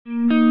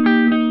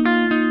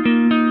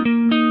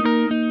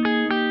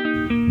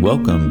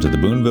Welcome to the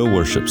Boonville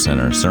Worship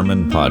Center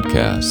Sermon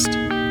Podcast.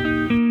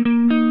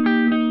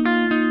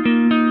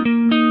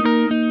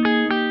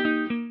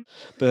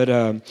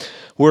 But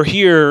we're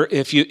here.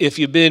 If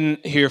you've been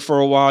here for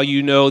a while,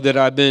 you know that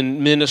I've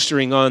been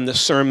ministering on the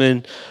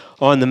Sermon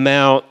on the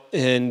Mount,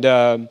 and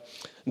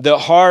the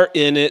heart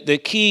in it, the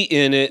key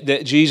in it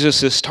that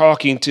Jesus is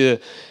talking to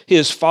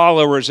his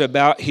followers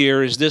about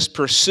here is this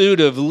pursuit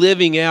of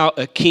living out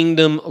a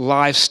kingdom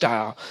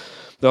lifestyle.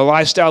 The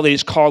lifestyle that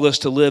he's called us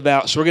to live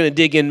out. So we're going to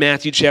dig in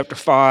Matthew chapter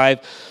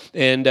 5,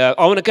 and I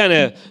want to kind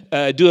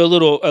of do a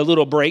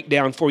little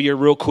breakdown for you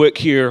real quick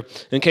here,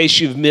 in case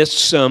you've missed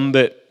some.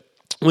 But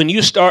when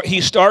he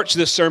starts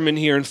this sermon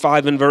here in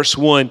 5 and verse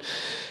 1,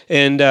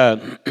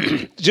 and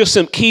just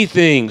some key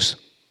things.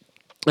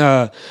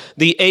 The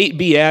 8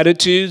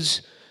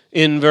 Beatitudes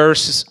in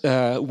verse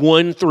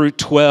 1 through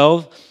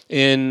 12,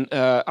 and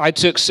I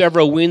took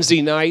several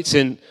Wednesday nights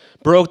and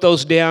broke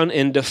those down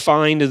and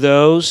defined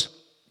those.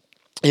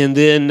 And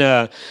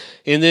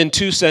then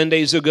 2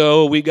 Sundays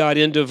ago, we got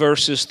into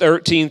verses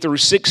 13 through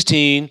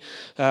 16,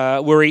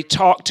 where he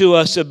talked to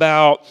us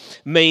about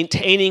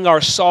maintaining our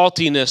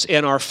saltiness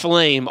and our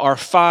flame, our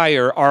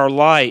fire, our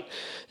light,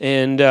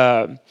 and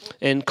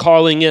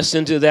calling us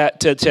into that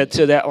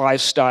to that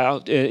lifestyle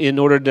in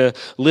order to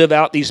live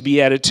out these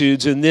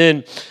Beatitudes. And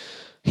then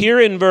here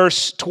in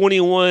verse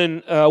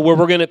 21, where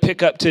we're going to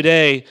pick up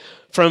today,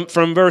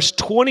 from verse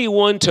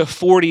 21 to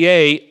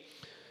 48,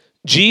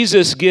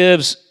 Jesus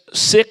gives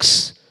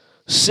six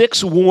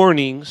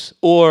warnings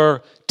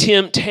or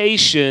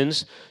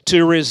temptations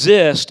to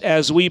resist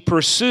as we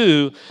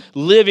pursue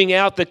living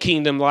out the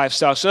kingdom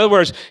lifestyle. So in other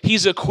words,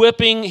 he's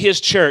equipping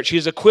his church.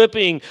 He's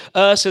equipping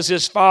us as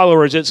his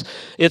followers. It's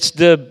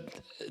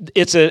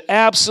an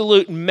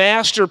absolute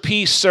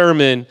masterpiece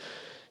sermon.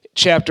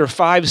 Chapter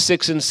 5,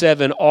 6, and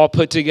 7 all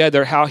put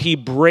together, how he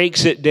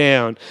breaks it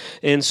down.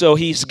 And so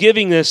he's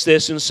giving us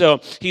this. And so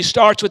he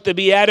starts with the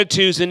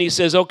Beatitudes and he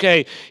says,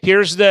 okay,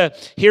 here's the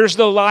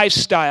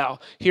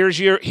lifestyle. Here's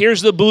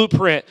the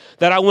blueprint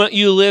that I want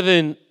you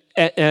living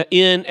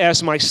in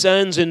as my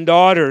sons and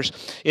daughters.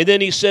 And then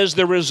he says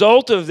the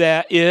result of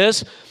that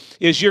is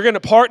you're going to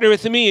partner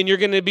with me and you're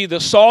going to be the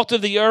salt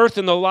of the earth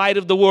and the light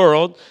of the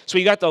world. So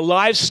you got the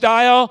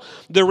lifestyle,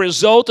 the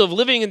result of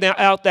living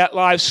out that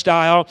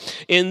lifestyle.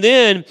 And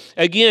then,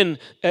 again,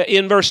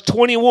 in verse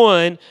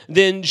 21,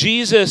 then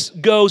Jesus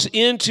goes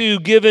into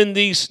giving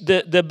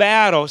the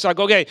battle. It's like,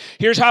 okay,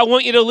 here's how I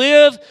want you to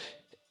live.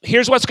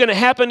 Here's what's going to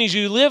happen as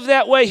you live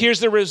that way. Here's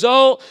the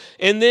result.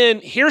 And then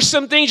here's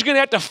some things you're going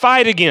to have to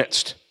fight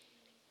against.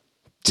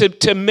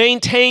 To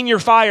maintain your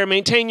fire,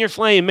 maintain your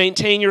flame,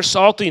 maintain your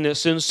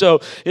saltiness. And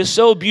so it's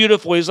so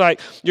beautiful. He's like,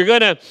 you're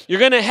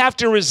gonna have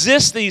to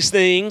resist these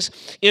things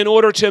in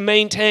order to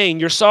maintain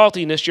your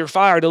saltiness, your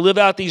fire, to live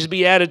out these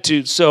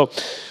Beatitudes. So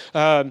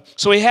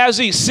he has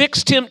these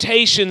 6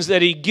 temptations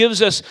that he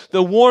gives us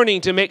the warning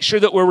to make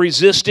sure that we're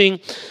resisting.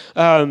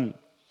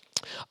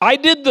 I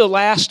did the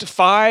last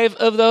 5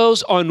 of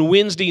those on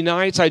Wednesday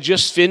nights. I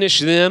just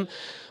finished them.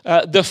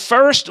 The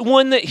first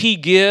one that he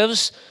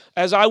gives,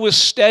 as I was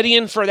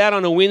studying for that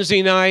on a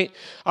Wednesday night,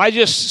 I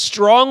just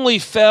strongly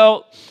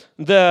felt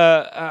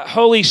the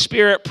Holy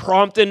Spirit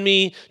prompting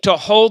me to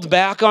hold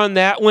back on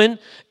that one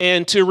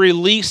and to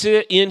release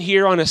it in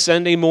here on a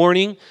Sunday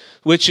morning,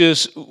 which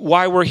is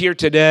why we're here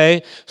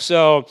today.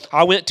 So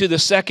I went to the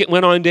second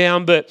one on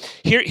down, but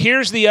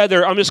here's the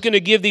other. I'm just going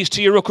to give these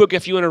to you real quick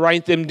if you want to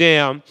write them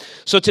down.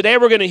 So today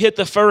we're going to hit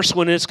the first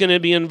one, and it's going to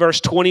be in verse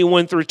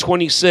 21 through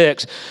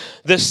 26.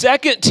 The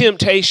second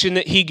temptation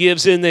that he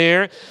gives in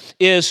there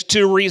is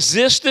to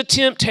resist the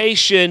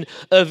temptation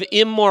of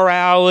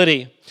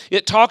immorality.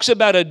 It talks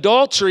about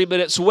adultery, but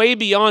it's way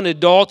beyond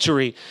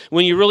adultery.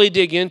 When you really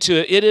dig into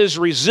it, it is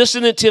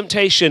resisting the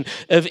temptation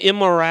of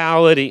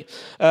immorality,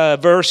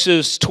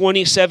 verses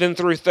 27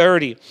 through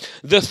 30.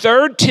 The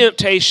third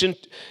temptation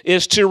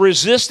is to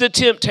resist the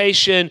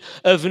temptation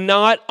of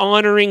not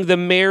honoring the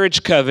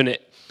marriage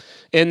covenant,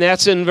 and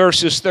that's in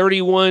verses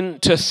 31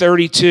 to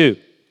 32.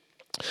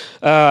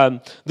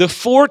 The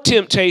fourth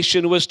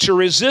temptation was to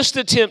resist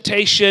the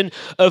temptation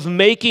of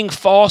making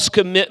false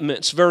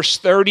commitments, verse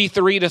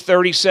 33 to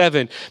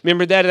 37.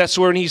 Remember that? That's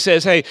where he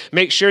says, hey,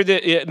 make sure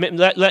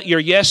that let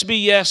your yes be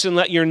yes and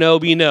let your no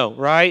be no,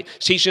 right?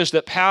 It's teaching us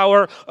the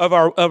power of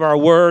our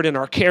word and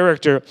our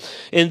character.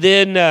 And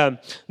then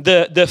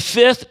the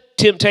fifth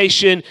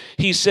temptation,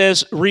 he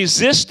says,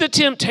 resist the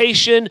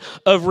temptation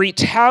of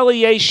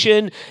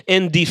retaliation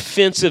and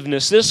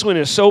defensiveness. This one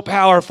is so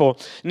powerful,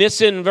 and it's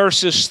in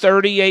verses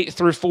 38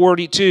 through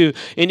 42,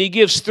 and he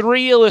gives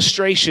 3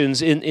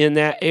 illustrations in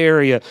that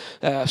area.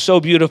 So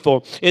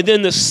beautiful. And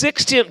then the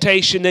sixth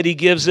temptation that he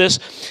gives us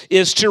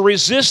is to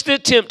resist the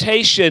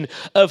temptation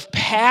of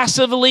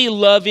passively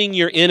loving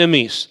your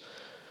enemies.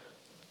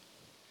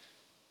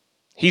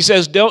 He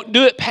says, don't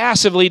do it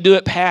passively, do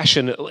it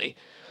passionately.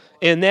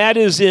 and that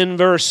is in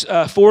verse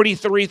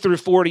 43 through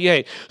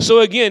 48. So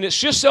again, it's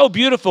just so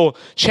beautiful.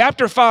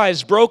 Chapter 5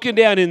 is broken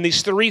down in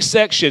these 3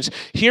 sections.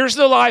 Here's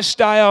the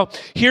lifestyle,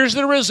 here's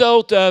the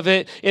result of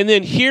it, and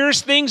then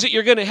here's things that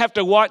you're going to have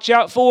to watch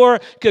out for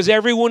because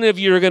every one of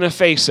you are going to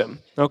face them.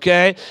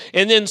 Okay?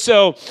 And then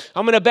so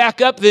I'm going to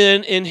back up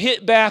then and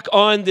hit back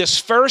on this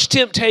first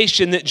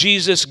temptation that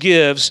Jesus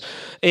gives,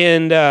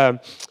 and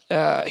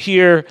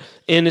here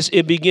in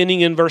it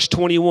beginning in verse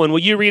 21. Will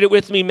you read it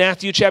with me?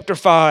 Matthew chapter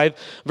 5,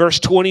 verse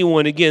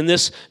 21. Again,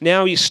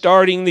 now he's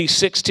starting these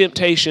 6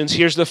 temptations.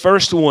 Here's the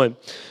first one.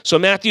 So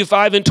Matthew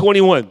 5 and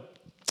 21.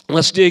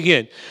 Let's dig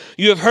in.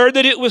 You have heard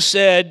that it was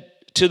said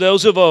to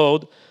those of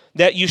old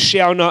that you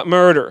shall not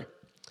murder.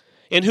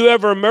 And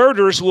whoever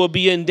murders will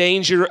be in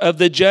danger of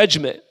the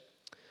judgment.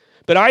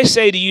 But I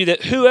say to you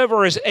that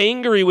whoever is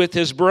angry with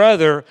his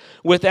brother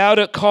without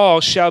a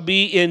cause shall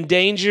be in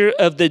danger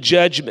of the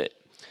judgment.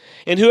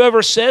 And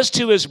whoever says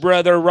to his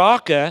brother,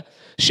 Raca,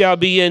 shall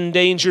be in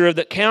danger of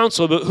the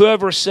council. But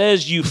whoever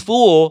says, you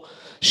fool,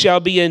 shall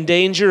be in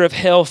danger of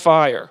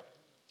hellfire.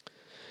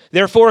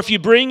 Therefore, if you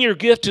bring your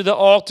gift to the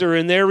altar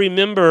and there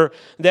remember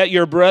that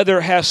your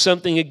brother has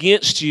something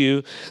against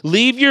you,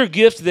 leave your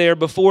gift there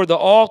before the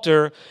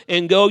altar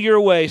and go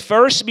your way.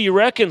 First be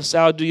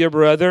reconciled to your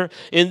brother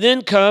and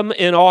then come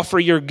and offer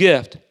your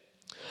gift.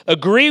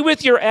 Agree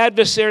with your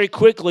adversary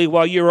quickly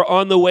while you are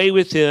on the way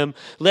with him,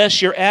 lest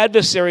your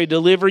adversary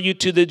deliver you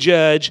to the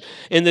judge,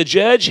 and the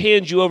judge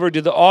hand you over to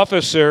the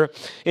officer,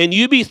 and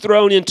you be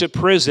thrown into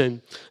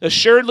prison.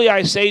 Assuredly,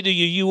 I say to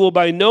you, you will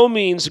by no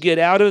means get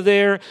out of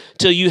there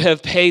till you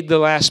have paid the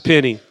last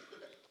penny.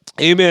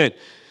 Amen.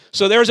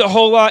 So there's a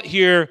whole lot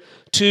here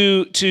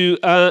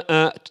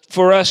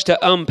for us to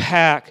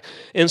unpack.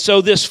 And so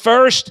this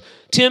first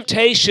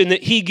temptation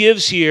that he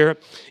gives here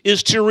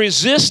is to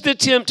resist the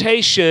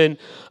temptation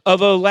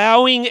of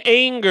allowing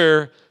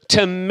anger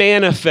to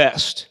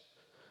manifest.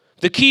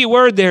 The key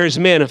word there is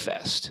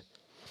manifest.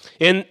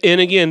 And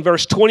again,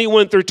 verse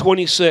 21 through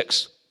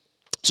 26.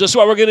 So that's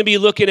what we're going to be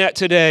looking at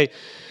today,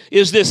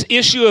 is this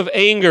issue of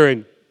anger.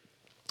 And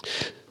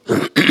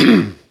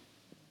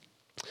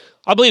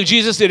I believe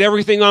Jesus did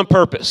everything on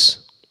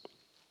purpose.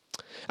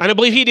 And I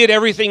believe he did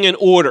everything in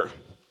order.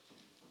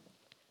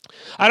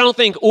 I don't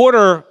think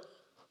order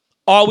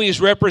always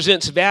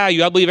represents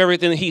value. I believe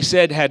everything that he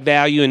said had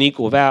value and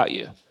equal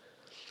value.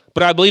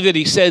 But I believe that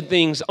he said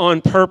things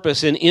on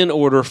purpose and in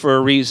order for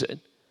a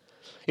reason.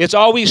 It's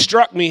always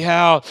struck me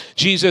how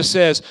Jesus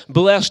says,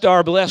 blessed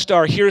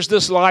are, here's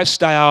this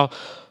lifestyle.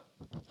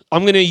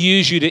 I'm going to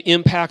use you to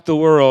impact the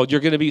world.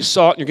 You're going to be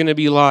salt, you're going to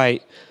be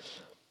light.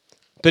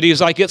 But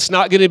he's like, it's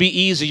not going to be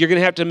easy. You're going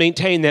to have to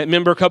maintain that.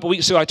 Remember a couple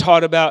weeks ago I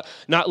taught about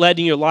not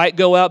letting your light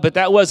go out, but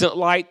that wasn't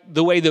light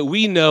the way that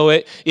we know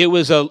it. It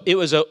was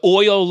an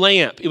oil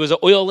lamp. It was an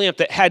oil lamp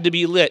that had to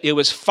be lit. It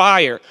was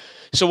fire.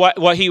 So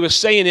what he was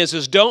saying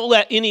is don't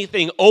let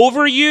anything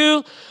over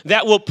you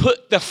that will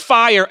put the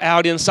fire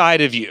out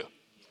inside of you.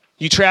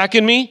 You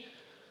tracking me?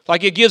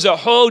 Like it gives a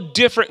whole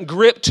different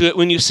grip to it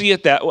when you see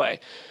it that way.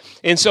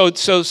 And so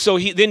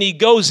he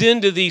goes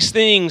into these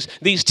things,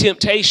 these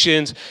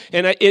temptations,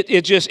 and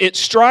it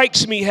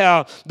strikes me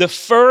how the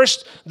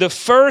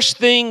first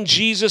thing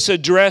Jesus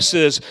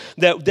addresses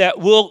that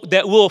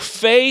will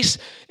face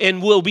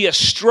and will be a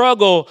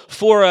struggle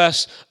for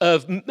us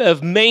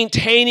of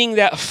maintaining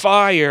that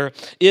fire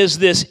is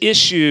this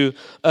issue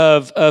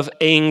of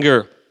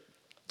anger.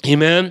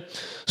 Amen.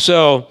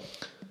 So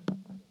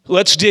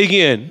let's dig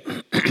in.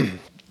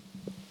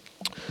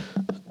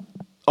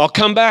 I'll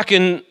come back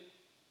and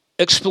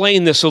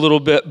explain this a little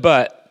bit,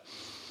 but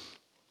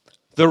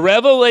the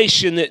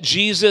revelation that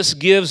Jesus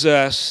gives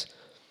us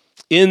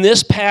in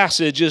this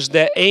passage is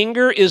that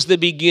anger is the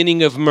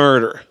beginning of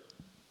murder.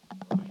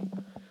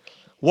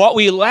 What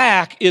we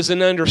lack is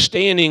an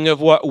understanding of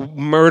what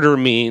murder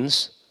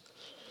means,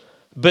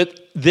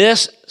 but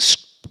this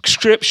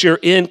scripture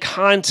in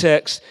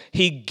context,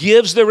 he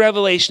gives the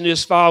revelation to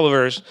his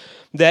followers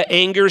that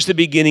anger is the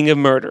beginning of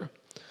murder.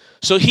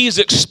 So he's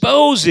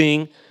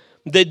exposing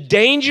the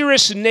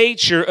dangerous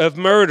nature of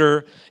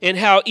murder and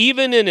how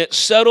even in its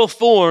subtle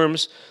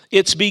forms,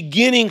 its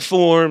beginning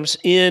forms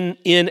in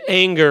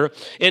anger,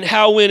 and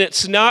how when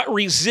it's not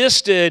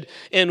resisted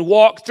and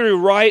walked through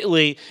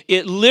rightly,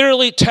 it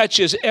literally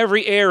touches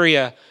every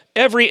area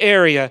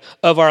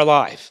of our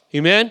life.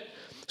 Amen?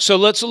 So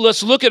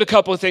let's look at a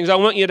couple of things. I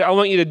want you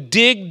to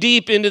dig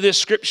deep into this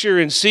scripture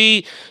and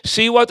see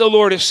what the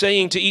Lord is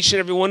saying to each and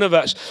every one of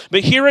us. But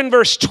here in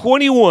verse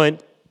 21,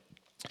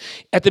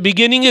 at the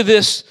beginning of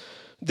this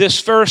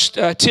first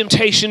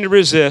temptation to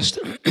resist,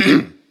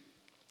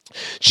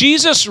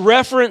 Jesus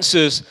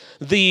references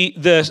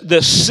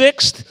the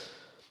sixth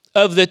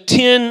of the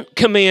 10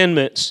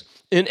 commandments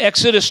in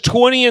Exodus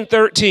 20 and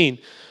 13.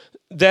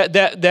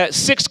 That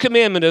sixth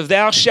commandment of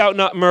thou shalt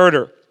not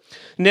murder.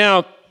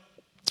 Now,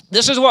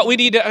 this is what we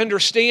need to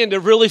understand to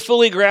really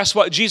fully grasp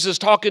what Jesus is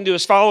talking to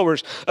his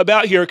followers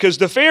about here, because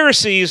the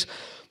Pharisees,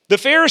 The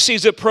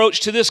Pharisees'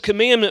 approach to this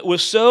commandment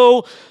was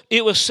so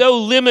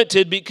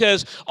limited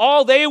because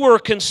all they were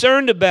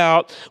concerned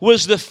about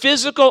was the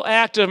physical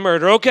act of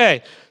murder.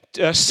 Okay,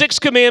 sixth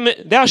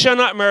commandment, thou shalt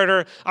not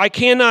murder. I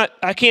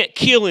can't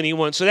kill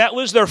anyone. So that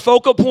was their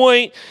focal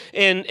point,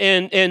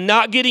 and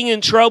not getting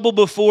in trouble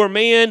before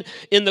man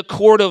in the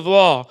court of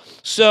law.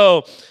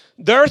 So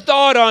their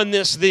thought on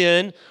this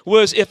then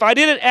was, if I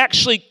didn't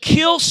actually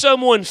kill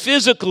someone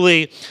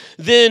physically,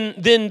 then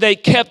they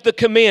kept the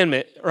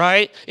commandment,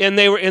 right? And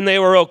they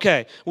were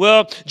okay.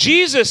 Well,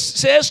 Jesus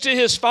says to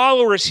his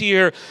followers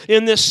here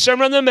in this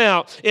Sermon on the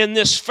Mount, in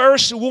this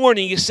first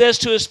warning, he says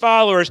to his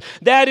followers,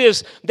 that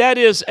is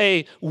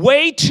a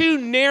way too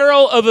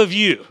narrow of a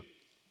view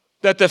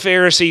that the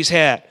Pharisees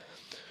had.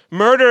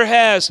 Murder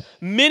has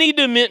many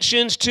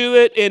dimensions to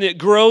it, and it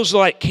grows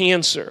like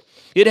cancer.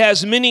 It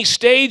has many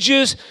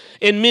stages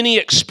and many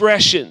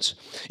expressions.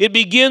 It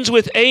begins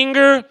with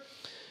anger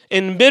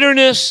and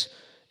bitterness,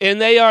 and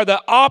they are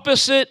the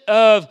opposite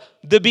of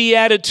the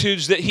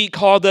Beatitudes that he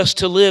called us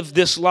to live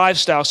this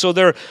lifestyle. So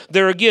they're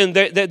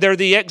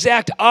the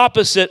exact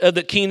opposite of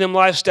the kingdom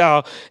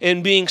lifestyle,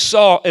 and being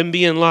salt and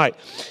being light.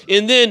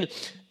 And then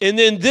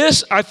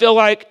this, I feel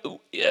like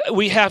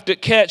we have to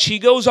catch. He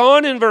goes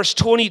on in verse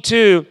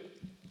 22.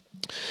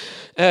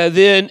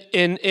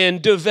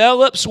 And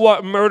develops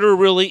what murder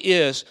really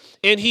is.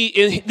 And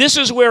this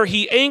is where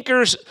he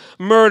anchors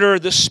murder,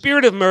 the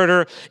spirit of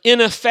murder,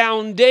 in a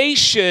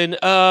foundation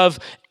of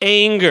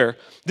anger.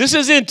 This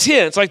is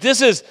intense. Like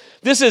this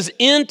is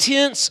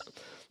intense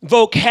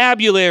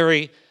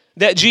vocabulary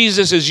that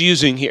Jesus is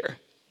using here,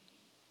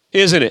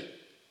 isn't it?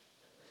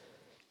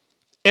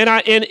 And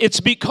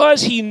it's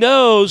because he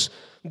knows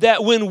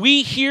that when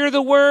we hear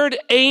the word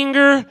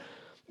anger,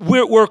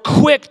 we're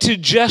quick to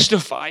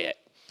justify it.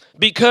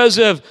 Because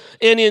of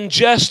an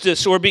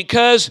injustice, or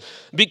because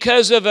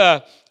of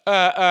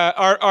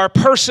our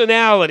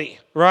personality,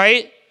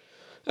 right?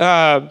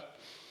 How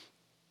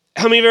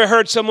many of you ever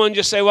heard someone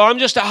just say, well, I'm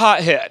just a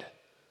hothead,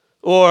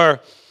 or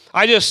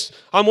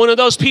I'm one of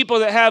those people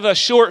that have a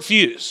short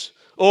fuse,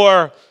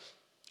 or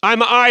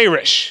I'm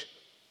Irish,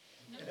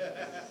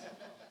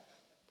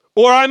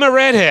 or I'm a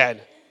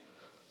redhead.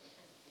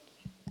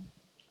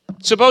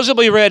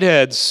 Supposedly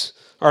redheads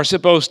are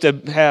supposed to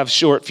have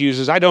short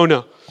fuses. I don't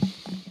know.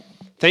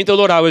 Thank the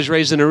Lord I was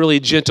raised in a really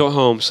gentle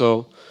home.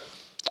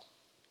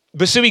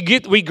 But so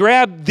we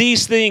grab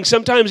these things.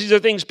 Sometimes these are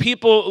things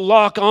people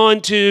lock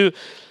on to,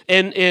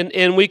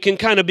 and we can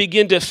kind of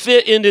begin to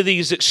fit into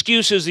these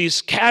excuses,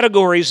 these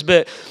categories.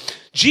 But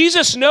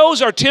Jesus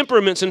knows our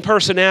temperaments and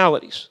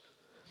personalities.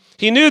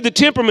 He knew the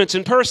temperaments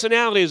and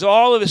personalities of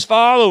all of his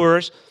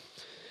followers.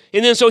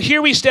 And then so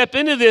here we step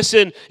into this,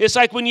 and it's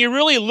like when you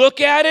really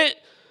look at it,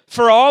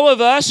 for all of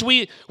us,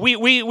 we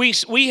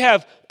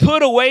have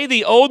put away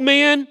the old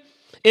man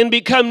and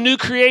become new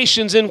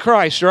creations in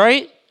Christ,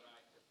 right?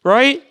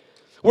 Right?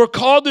 We're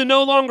called to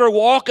no longer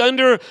walk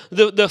under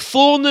the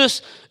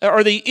fullness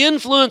or the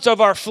influence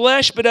of our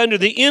flesh, but under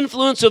the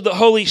influence of the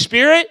Holy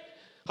Spirit.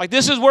 Like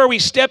this is where we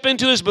step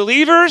into as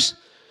believers.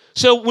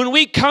 So when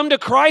we come to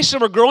Christ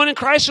and we're growing in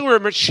Christ and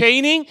we're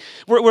changing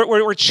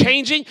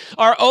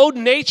our old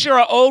nature,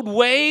 our old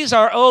ways,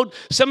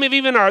 some of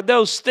even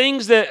those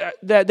things that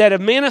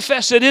have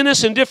manifested in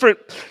us in different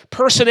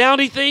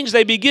personality things,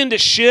 they begin to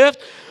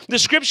shift. The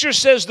scripture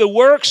says the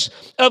works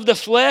of the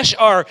flesh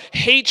are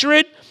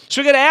hatred.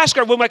 So we got to ask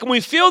when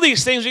we feel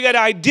these things, we got to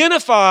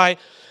identify.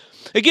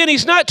 Again,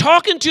 he's not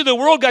talking to the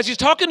world, guys. He's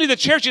talking to the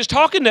church. He's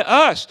talking to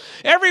us.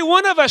 Every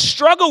one of us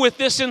struggle with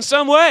this in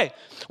some way.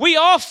 We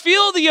all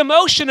feel the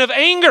emotion of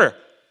anger.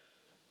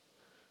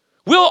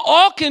 We'll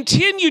all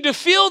continue to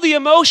feel the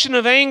emotion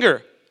of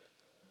anger.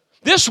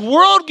 This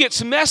world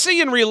gets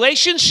messy, and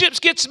relationships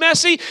gets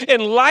messy,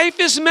 and life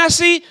is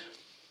messy.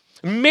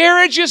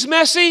 Marriage is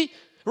messy.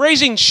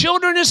 Raising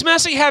children is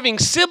messy. Having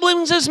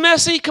siblings is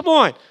messy. Come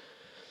on.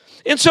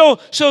 And so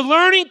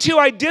learning to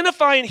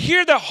identify and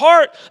hear the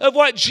heart of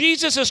what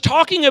Jesus is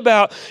talking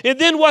about, and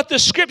then what the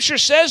scripture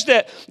says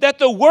that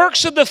the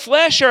works of the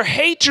flesh are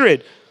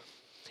hatred.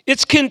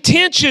 It's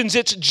contentions,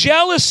 it's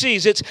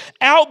jealousies, it's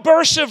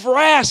outbursts of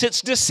wrath, it's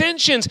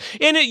dissensions.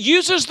 And it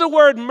uses the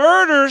word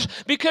murders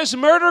because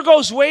murder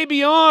goes way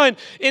beyond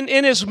and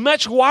is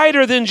much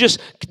wider than just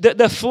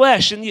the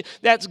flesh. And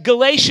that's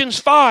Galatians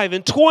 5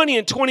 and 20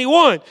 and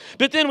 21.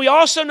 But then we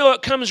also know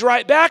it comes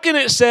right back and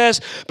it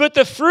says, but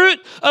the fruit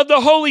of the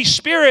Holy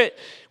Spirit,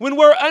 when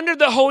we're under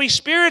the Holy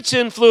Spirit's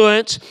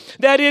influence,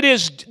 that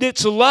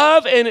it's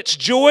love and it's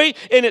joy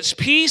and it's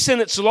peace and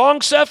it's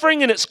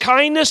long-suffering and it's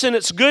kindness and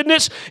it's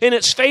goodness and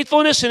it's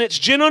faithfulness and it's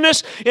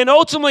gentleness and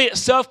ultimately it's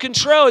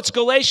self-control. It's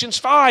Galatians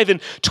 5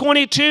 and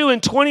 22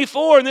 and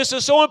 24. And this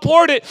is so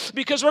important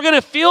because we're going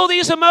to feel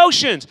these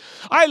emotions.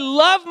 I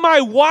love my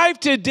wife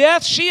to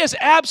death. She is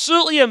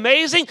absolutely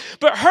amazing.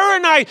 But her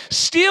and I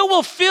still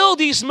will feel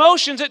these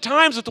emotions at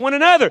times with one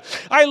another.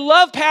 I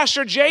love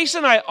Pastor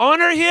Jason. I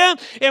honor him.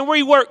 And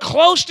we work work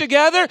close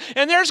together,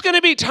 and there's going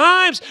to be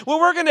times where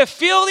we're going to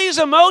feel these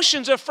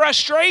emotions of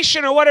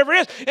frustration or whatever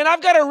it is, and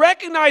I've got to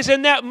recognize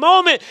in that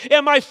moment,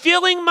 am I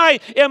feeling my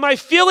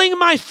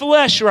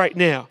flesh right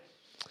now?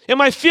 Am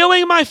I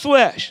feeling my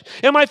flesh?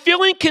 Am I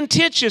feeling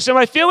contentious? Am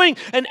I feeling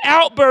an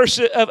outburst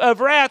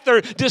of wrath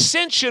or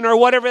dissension or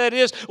whatever that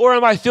is? Or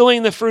am I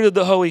feeling the fruit of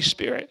the Holy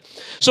Spirit?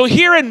 So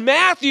here in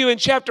Matthew in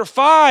chapter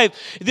 5,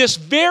 this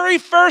very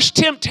first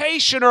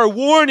temptation or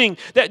warning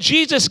that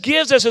Jesus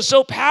gives us is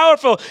so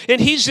powerful.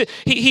 And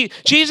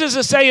Jesus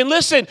is saying,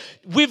 listen,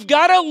 we've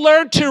got to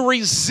learn to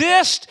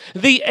resist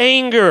the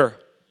anger.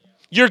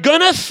 You're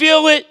going to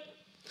feel it,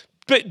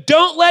 but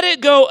don't let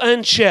it go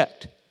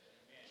unchecked.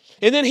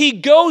 And then he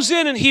goes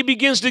in and he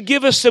begins to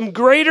give us some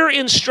greater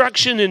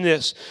instruction in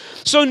this.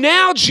 So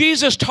now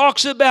Jesus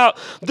talks about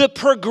the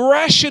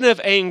progression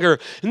of anger.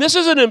 And this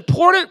is an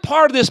important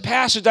part of this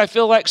passage I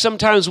feel like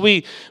sometimes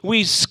we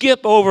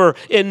skip over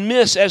and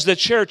miss as the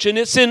church. And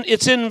it's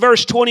in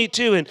verse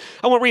 22. And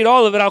I won't read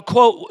all of it. I'll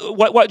quote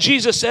what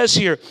Jesus says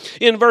here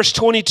in verse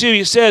 22.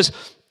 He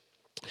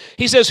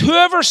says,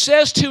 whoever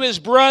says to his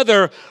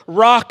brother,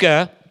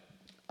 Raka,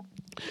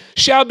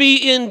 shall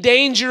be in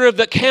danger of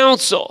the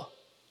council.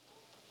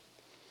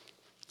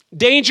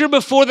 Danger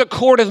before the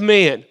court of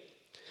man.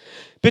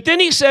 But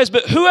then he says,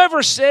 but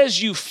whoever says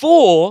you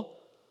fool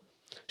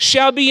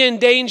shall be in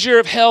danger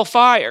of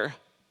hellfire.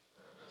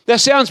 That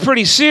sounds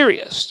pretty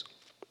serious.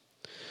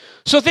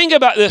 So think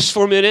about this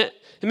for a minute.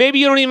 And maybe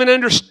you don't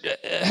even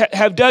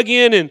have dug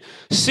in and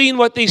seen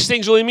what these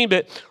things really mean.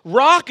 But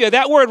Raka,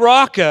 that word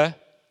Raka,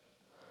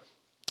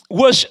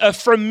 was a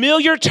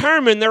familiar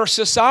term in their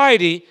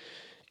society.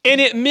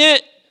 And it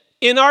meant,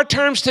 in our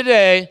terms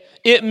today,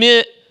 it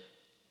meant,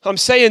 I'm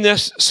saying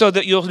this so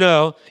that you'll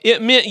know,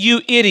 it meant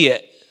you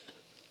idiot.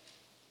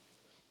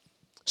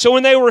 So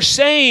when they were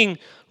saying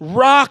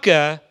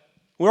Raka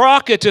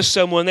to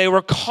someone, they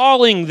were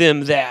calling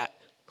them that,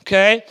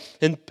 okay?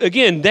 And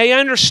again, they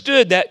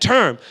understood that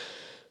term.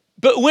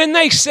 But when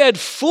they said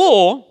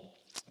fool,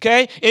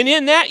 okay, and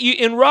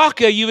in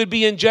Raka, you would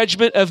be in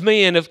judgment of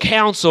man, of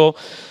counsel.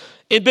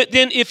 But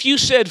then if you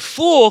said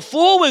fool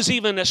was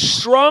even a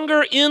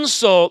stronger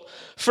insult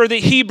for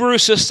the Hebrew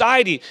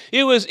society.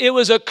 It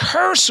was a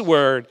curse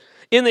word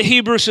in the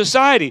Hebrew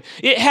society.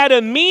 It had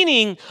a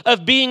meaning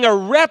of being a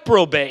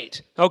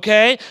reprobate,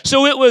 okay?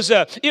 So it was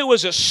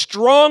a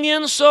strong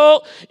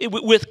insult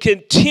with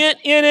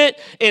contempt in it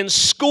and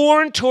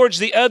scorn towards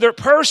the other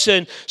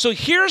person. So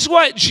here's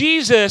what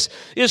Jesus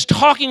is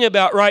talking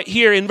about right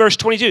here in verse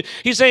 22.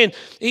 He's saying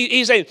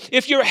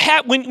if you're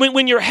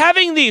when you're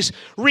having these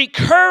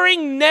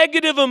recurring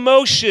negative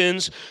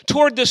emotions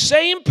toward the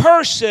same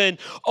person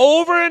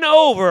over and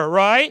over,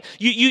 right?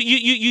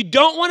 You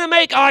don't want to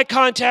make eye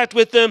contact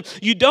with them.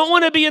 You don't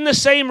want to be in the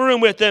same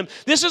room with them.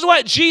 This is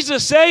what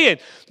Jesus is saying.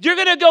 You're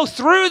going to go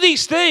through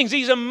these things.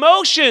 These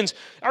emotions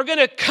are going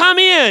to come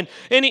in.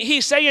 And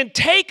he's saying,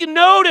 take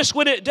notice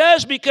when it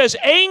does, because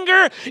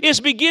anger is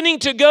beginning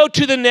to go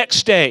to the next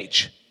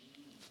stage.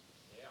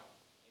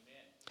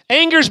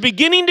 Anger is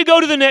beginning to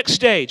go to the next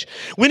stage.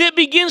 When it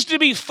begins to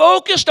be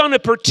focused on a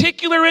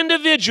particular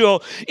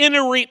individual in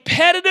a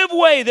repetitive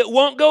way that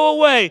won't go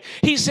away,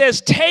 he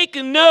says, take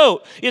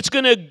note. It's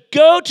going to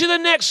go to the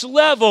next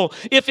level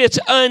if it's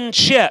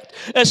unchecked,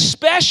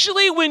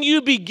 especially when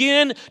you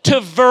begin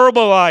to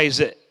verbalize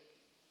it.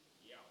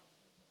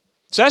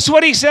 So that's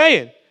what he's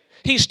saying.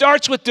 He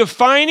starts with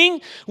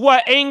defining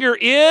what anger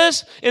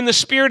is in the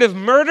spirit of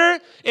murder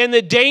and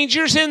the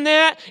dangers in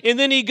that. And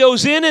then he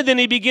goes in and then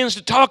he begins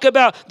to talk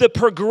about the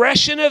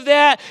progression of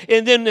that.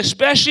 And then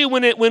especially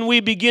when we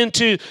begin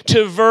to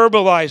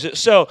verbalize it.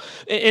 So,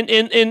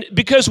 and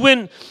because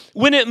when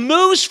it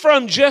moves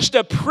from just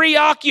a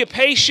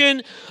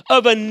preoccupation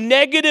of a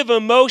negative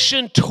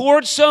emotion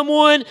towards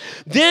someone,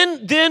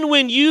 then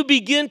when you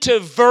begin to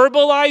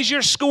verbalize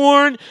your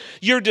scorn,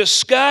 your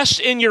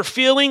disgust, and your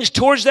feelings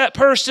towards that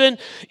person,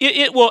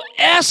 it will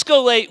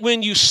escalate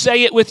when you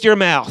say it with your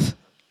mouth.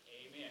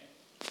 Amen.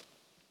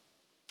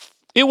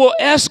 It will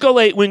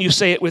escalate when you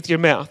say it with your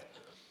mouth.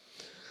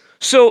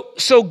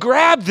 So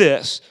grab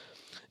this.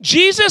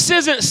 Jesus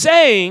isn't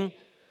saying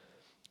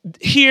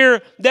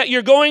here that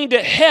you're going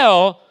to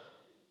hell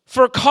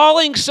for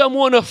calling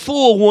someone a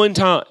fool one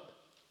time.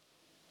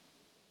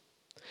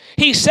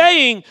 He's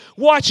saying,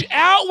 watch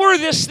out where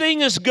this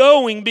thing is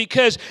going,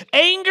 because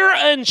anger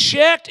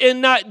unchecked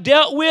and not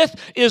dealt with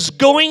is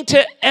going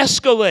to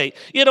escalate.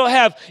 It'll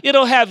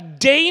have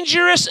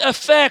dangerous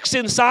effects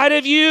inside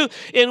of you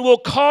and will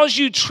cause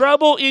you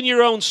trouble in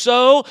your own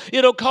soul.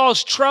 It'll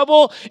cause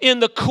trouble in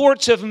the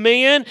courts of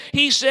man,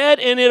 he said,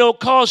 and it'll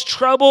cause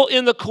trouble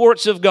in the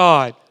courts of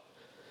God.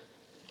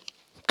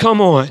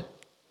 Come on.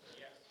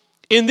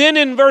 And then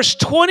in verse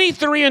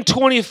 23 and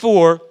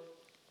 24,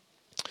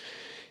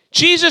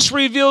 Jesus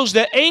reveals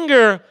that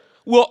anger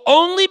will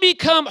only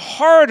become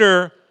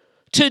harder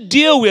to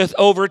deal with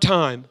over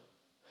time.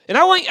 And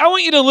I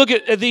want you to look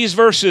at these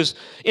verses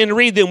and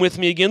read them with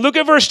me again. Look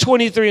at verse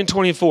 23 and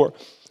 24.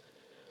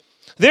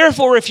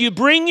 Therefore, if you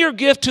bring your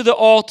gift to the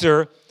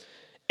altar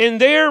and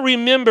there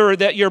remember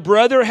that your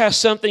brother has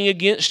something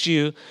against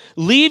you.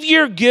 Leave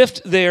your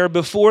gift there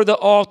before the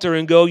altar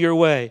and go your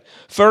way.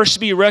 First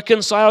be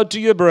reconciled to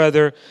your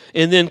brother,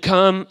 and then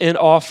come and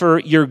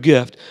offer your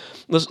gift.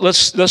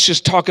 Let's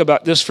just talk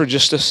about this for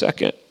just a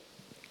second.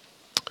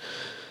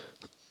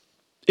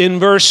 In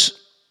verse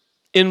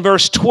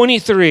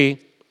 23,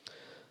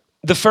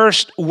 the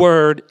first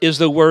word is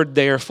the word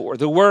therefore.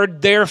 The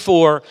word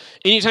therefore,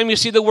 anytime you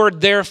see the word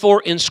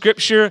therefore in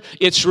Scripture,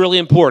 it's really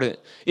important.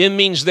 It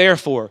means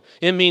therefore.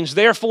 It means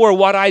therefore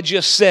what I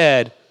just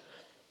said,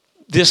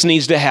 this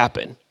needs to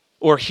happen.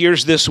 Or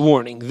here's this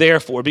warning,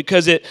 therefore.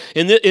 Because and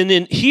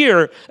then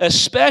here,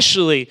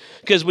 especially,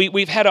 because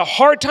we've had a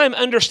hard time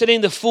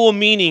understanding the full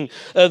meaning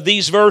of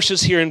these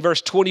verses here in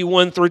verse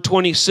 21 through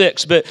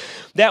 26. But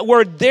that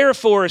word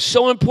therefore is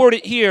so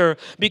important here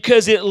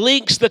because it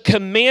links the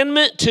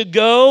commandment to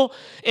go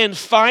and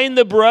find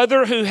the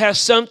brother who has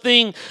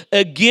something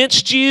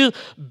against you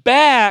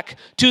back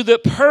to the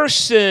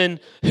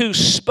person who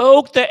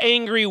spoke the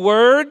angry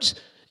words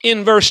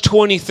in verse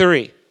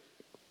 23.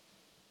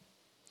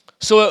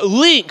 So it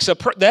links,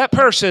 that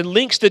person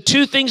links the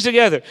two things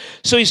together.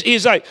 So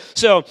he's saying,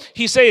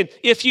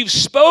 if you've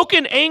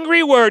spoken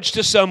angry words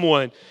to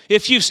someone,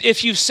 if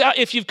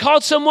you've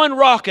called someone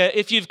raka,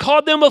 if you've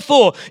called them a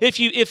fool, if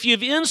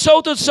you've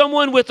insulted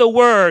someone with a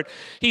word,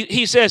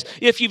 he says,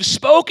 if you've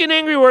spoken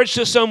angry words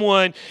to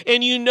someone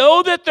and you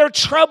know that they're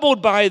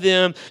troubled by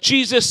them,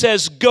 Jesus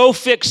says, go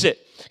fix it.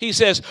 He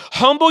says,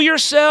 humble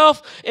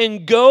yourself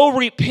and go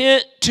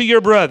repent to your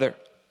brother.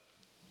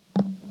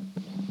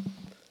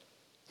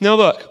 Now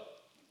look,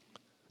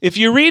 if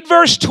you read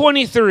verse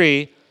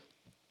 23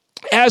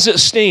 as it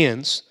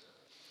stands,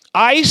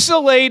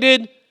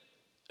 isolated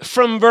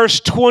from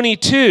verse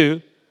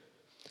 22,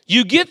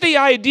 you get the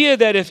idea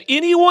that if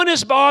anyone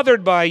is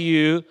bothered by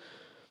you,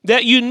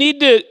 that you need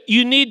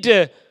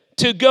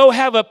to go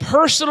have a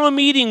personal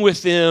meeting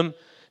with them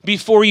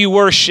before you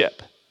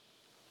worship.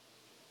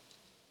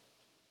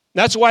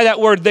 That's why that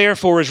word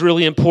therefore is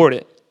really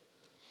important.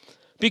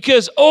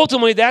 Because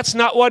ultimately that's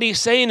not what he's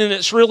saying, and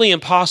it's really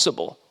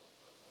impossible.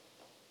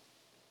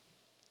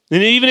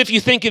 And even if you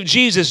think of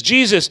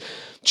Jesus'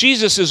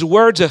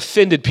 words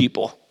offended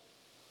people.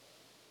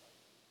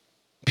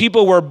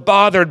 People were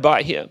bothered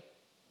by him.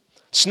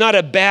 It's not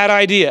a bad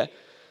idea.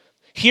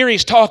 Here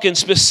he's talking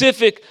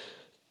specific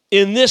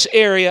in this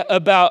area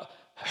about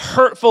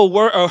hurtful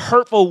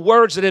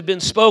words that have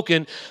been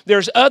spoken.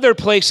 There's other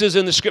places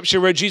in the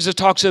Scripture where Jesus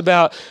talks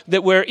about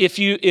that where if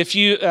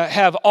you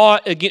have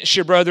aught against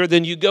your brother,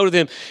 then you go to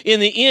them.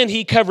 In the end,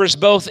 he covers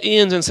both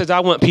ends and says,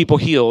 I want people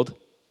healed.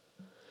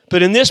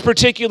 But in this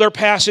particular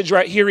passage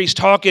right here,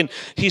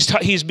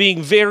 he's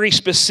being very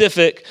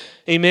specific,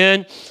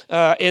 amen?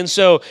 And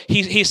so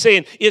he's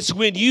saying, it's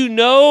when you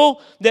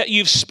know that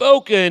you've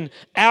spoken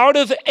out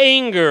of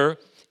anger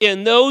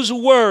and those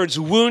words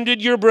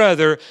wounded your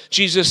brother,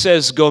 Jesus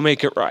says, go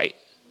make it right.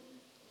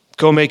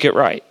 Go make it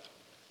right.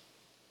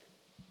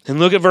 And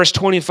look at verse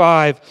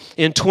 25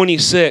 and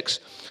 26.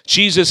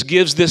 Jesus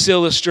gives this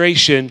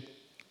illustration,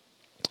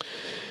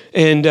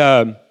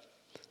 and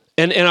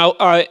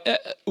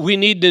we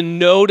need to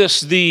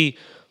notice the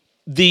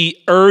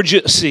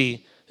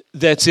urgency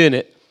that's in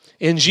it.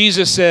 And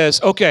Jesus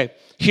says, okay,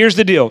 here's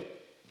the deal.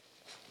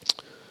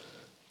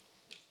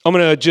 I'm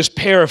going to just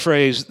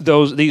paraphrase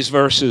these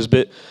verses,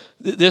 but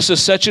this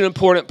is such an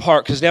important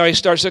part because now he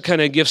starts to kind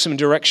of give some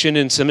direction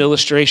and some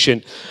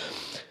illustration.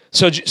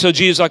 So Jesus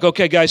is like,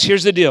 okay, guys,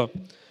 here's the deal.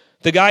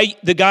 The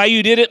guy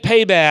you didn't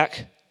pay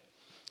back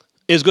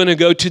is going to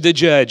go to the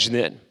judge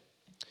then.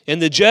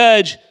 And the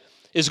judge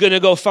is going to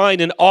go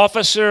find an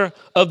officer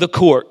of the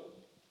court.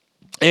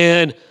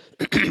 And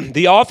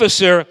the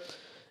officer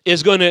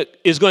is going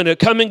to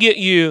come and get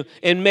you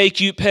and make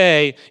you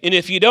pay. And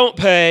if you don't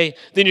pay,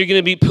 then you're going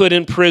to be put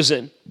in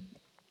prison.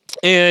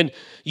 And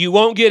you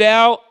won't get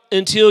out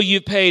until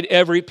you've paid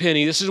every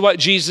penny. This is what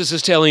Jesus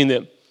is telling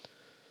them.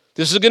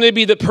 This is going to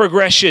be the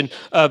progression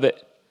of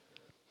it.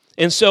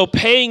 And so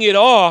paying it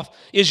off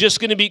is just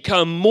going to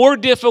become more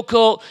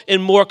difficult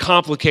and more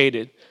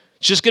complicated.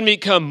 It's just going to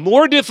become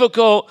more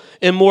difficult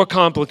and more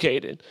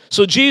complicated.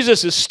 So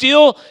Jesus is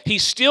still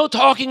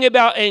talking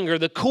about anger.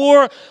 The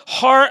core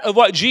heart of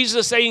what Jesus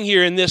is saying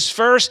here in this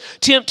first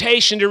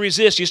temptation to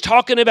resist, he's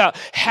talking about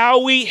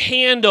how we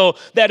handle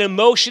that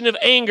emotion of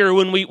anger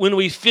when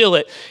we feel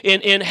it,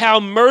 and how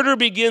murder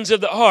begins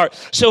of the heart.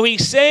 So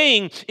he's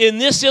saying in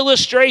this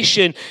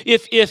illustration,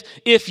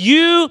 if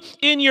you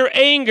in your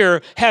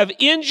anger have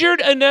injured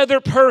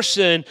another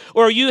person,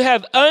 or you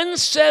have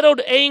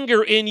unsettled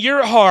anger in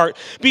your heart,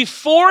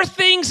 before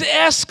things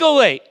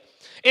escalate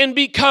and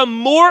become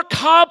more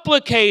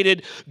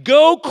complicated,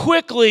 go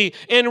quickly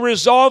and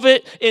resolve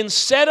it and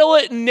settle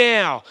it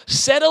now.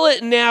 Settle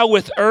it now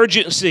with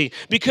urgency.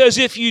 Because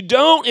if you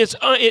don't,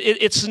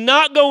 it's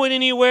not going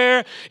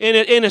anywhere, and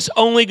it's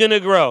only going to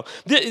grow.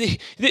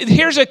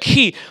 Here's a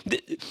key.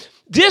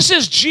 This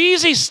is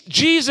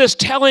Jesus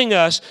telling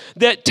us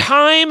that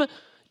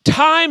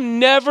time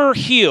never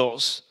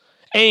heals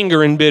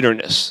anger and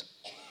bitterness.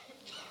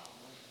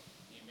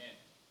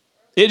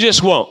 It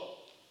just won't.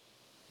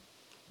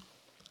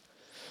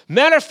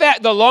 Matter of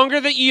fact, the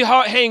longer that you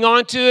hang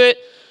on to it,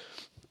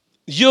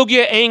 you'll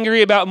get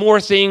angry about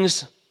more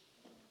things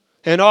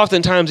and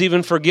oftentimes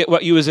even forget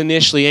what you was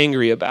initially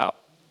angry about.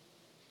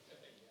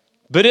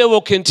 But it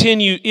will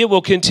continue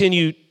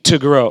to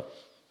grow.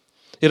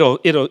 It'll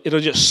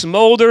just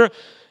smolder.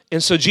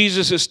 And so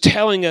Jesus is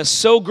telling us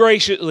so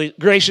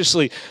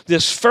graciously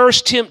this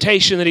first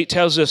temptation that he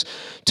tells us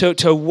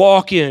to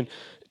walk in,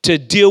 to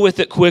deal with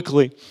it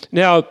quickly.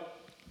 Now,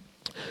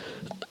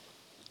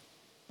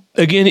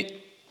 again,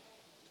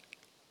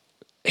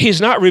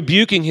 he's not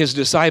rebuking his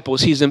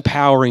disciples, he's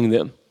empowering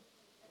them.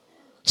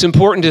 It's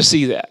important to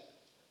see that.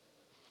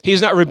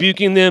 He's not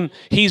rebuking them,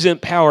 he's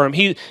empowering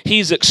them.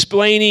 He's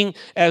explaining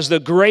as the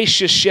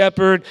gracious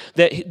shepherd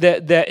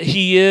that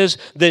he is,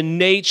 the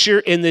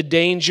nature and the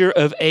danger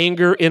of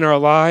anger in our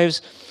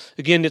lives.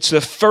 Again, it's the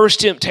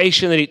first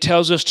temptation that he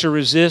tells us to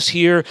resist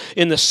here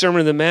in the Sermon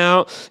on the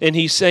Mount, and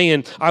he's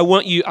saying, "I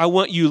want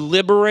you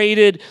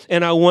liberated,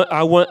 and I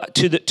want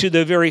to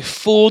the very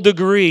full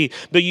degree,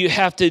 but you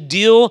have to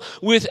deal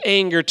with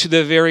anger to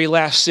the very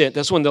last cent."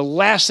 That's one of the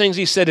last things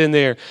he said in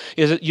there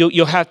is that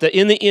you'll have to,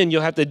 in the end,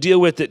 you'll have to deal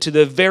with it to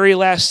the very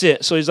last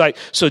cent. So he's like,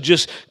 so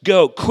just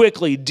go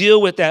quickly, deal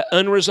with that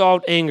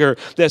unresolved anger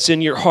that's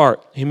in your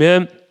heart.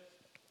 Amen.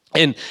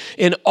 And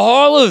in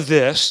all of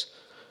this,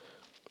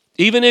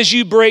 even as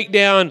you break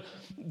down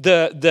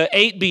the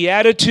 8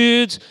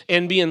 Beatitudes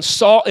and being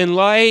salt and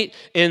light,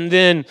 and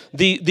then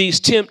these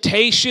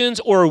temptations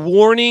or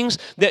warnings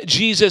that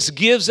Jesus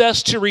gives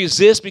us to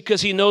resist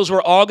because he knows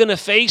we're all going to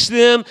face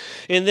them.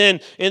 And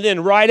then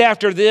right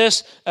after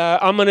this,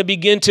 I'm going to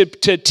begin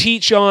to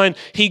teach on,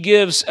 he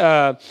gives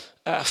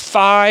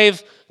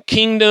 5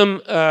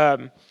 kingdom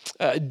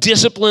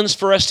disciplines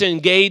for us to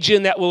engage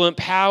in that will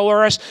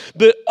empower us.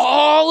 But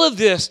all of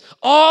this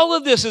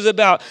is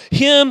about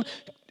him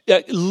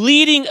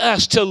leading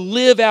us to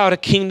live out a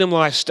kingdom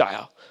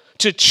lifestyle,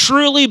 to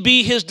truly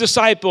be his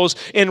disciples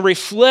and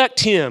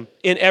reflect him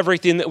in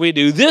everything that we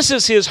do. This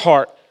is his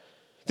heart.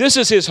 This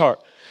is his heart.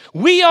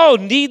 We all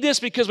need this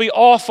because we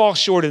all fall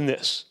short in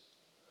this.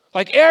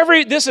 Like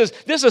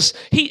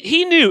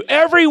he knew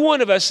every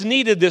one of us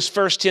needed this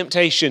first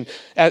temptation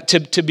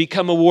to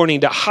become a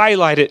warning, to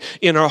highlight it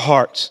in our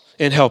hearts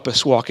and help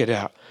us walk it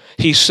out.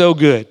 He's so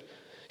good.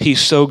 He's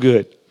so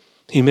good.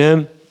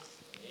 Amen.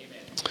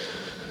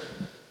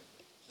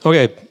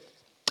 Okay,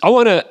 I'm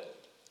going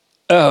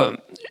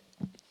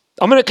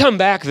to come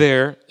back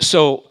there,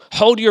 so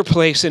hold your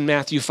place in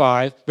Matthew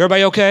 5.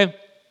 Everybody okay?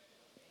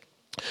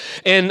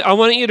 And I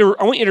want you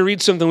to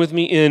read something with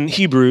me in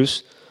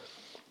Hebrews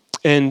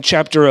in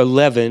chapter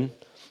 11.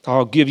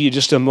 I'll give you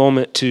just a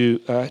moment to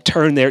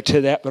turn there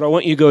to that, but I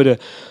want you to go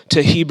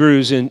to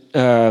Hebrews in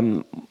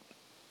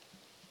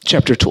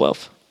chapter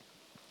 12.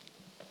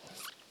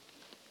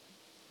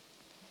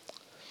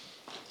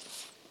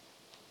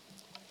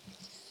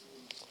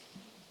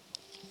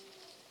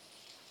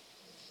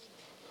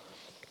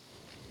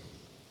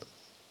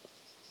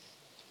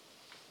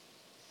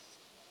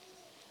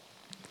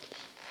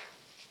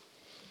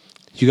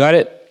 You got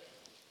it?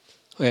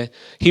 Okay.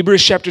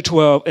 Hebrews chapter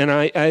 12, and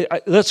I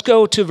let's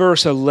go to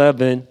verse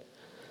 11.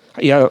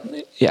 Yeah.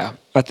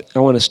 I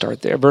want to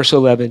start there. Verse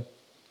 11.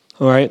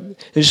 All right? And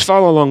just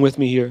follow along with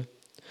me here.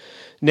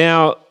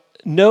 Now,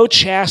 no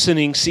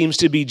chastening seems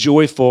to be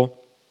joyful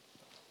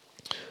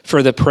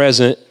for the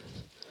present,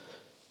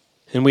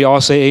 and we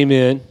all say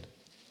amen,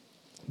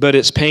 but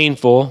it's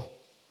painful.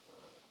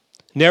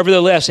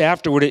 Nevertheless,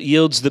 afterward it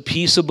yields the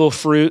peaceable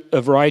fruit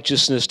of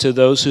righteousness to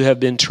those who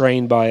have been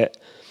trained by it.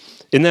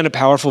 Isn't that a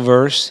powerful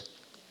verse?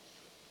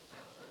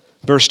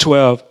 Verse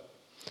 12.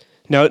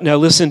 Now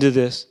listen to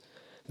this.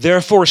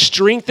 Therefore,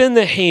 strengthen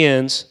the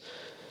hands.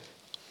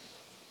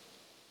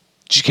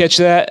 Did you catch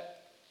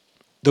that?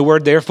 The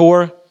word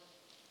therefore?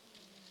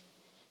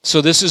 So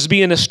this is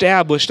being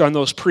established on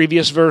those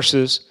previous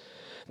verses.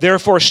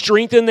 Therefore,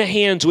 strengthen the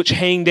hands which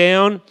hang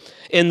down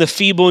and the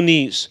feeble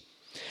knees,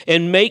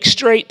 and make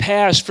straight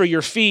paths for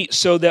your feet,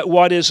 so that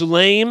what is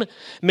lame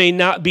may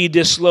not be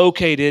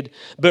dislocated,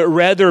 but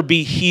rather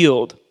be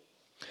healed.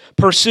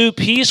 Pursue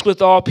peace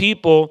with all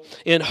people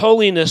and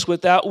holiness,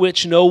 without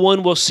which no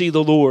one will see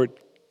the Lord.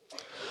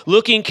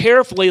 Looking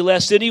carefully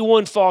lest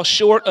anyone fall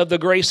short of the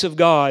grace of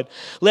God,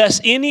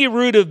 lest any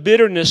root of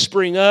bitterness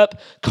spring up,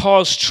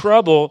 cause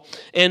trouble,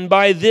 and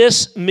by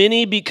this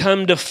many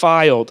become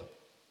defiled.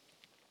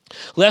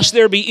 Lest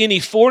there be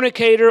any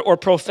fornicator or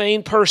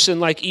profane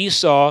person like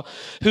Esau,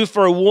 who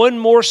for one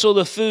morsel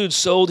of food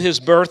sold his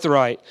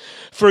birthright.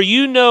 For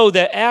you know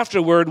that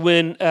afterward,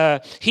 when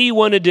he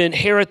wanted to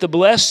inherit the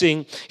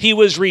blessing, he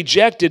was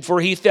rejected,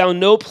 for he found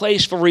no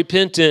place for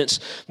repentance,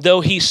 though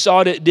he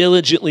sought it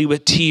diligently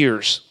with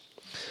tears.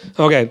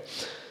 Okay,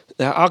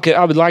 now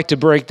I would like to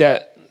break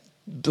that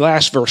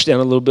last verse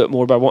down a little bit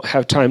more, but I won't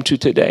have time to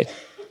today.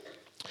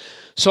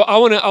 So I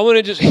want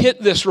to just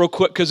hit this real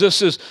quick, because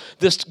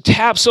this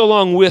taps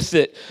along with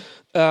it.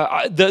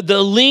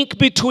 The link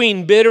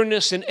between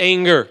bitterness and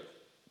anger.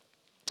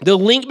 The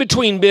link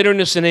between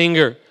bitterness and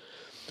anger.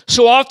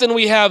 So often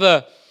we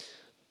have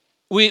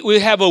we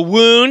have a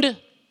wound.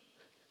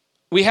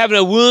 We have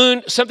a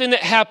wound, something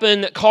that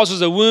happened that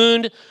causes a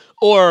wound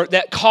or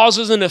that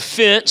causes an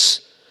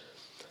offense.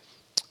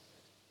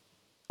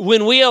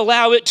 When we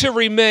allow it to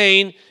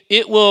remain,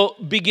 it will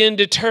begin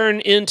to turn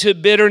into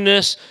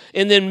bitterness,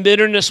 and then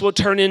bitterness will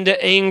turn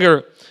into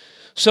anger.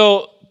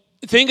 So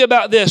think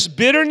about this.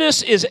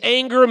 Bitterness is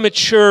anger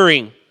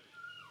maturing.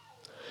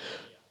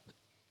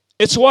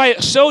 It's why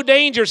it's so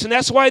dangerous, and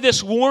that's why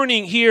this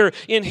warning here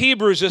in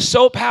Hebrews is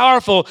so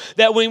powerful,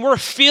 that when we're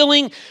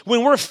feeling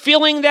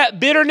that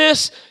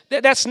bitterness,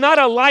 that's not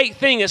a light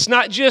thing. It's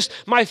not just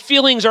my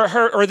feelings are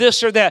hurt or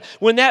this or that.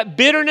 When that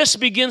bitterness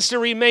begins to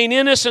remain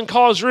in us and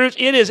cause roots,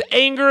 it is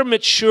anger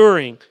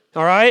maturing.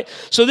 All right?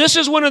 So this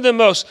is one of the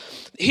most,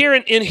 here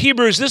in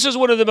Hebrews, this is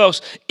one of the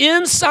most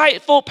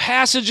insightful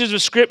passages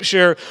of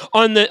Scripture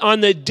on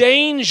the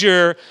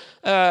danger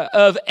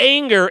of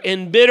anger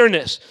and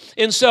bitterness.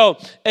 And so,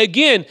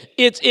 again,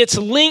 it's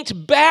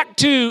linked back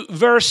to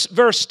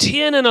verse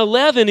 10 and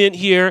 11 in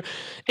here,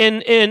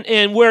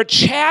 and where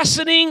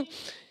chastening,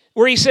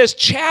 where he says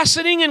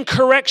chastening and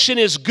correction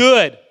is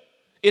good.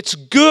 It's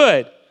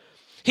good.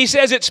 He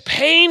says it's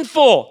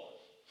painful,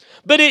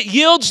 but it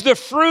yields the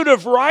fruit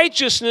of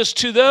righteousness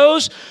to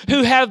those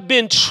who have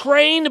been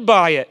trained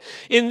by it.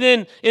 And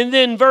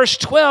then verse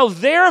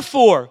 12,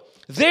 therefore,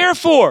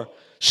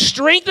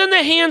 strengthen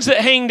the hands that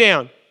hang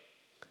down.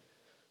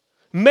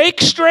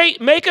 Make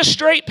a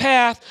straight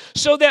path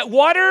so that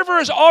whatever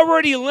is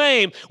already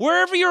lame,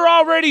 wherever you're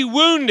already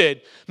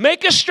wounded,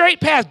 make a straight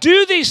path.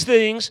 Do these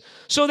things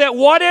so that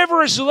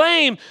whatever is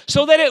lame,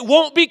 so that it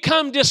won't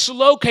become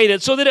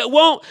dislocated, so that it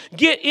won't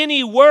get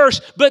any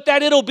worse, but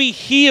that it'll be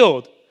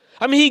healed.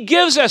 I mean, he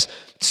gives us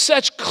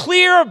such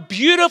clear,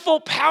 beautiful,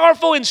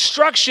 powerful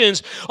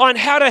instructions on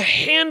how to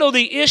handle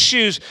the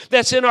issues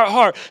that's in our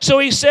heart. So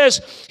he says,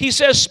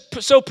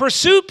 so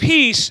pursue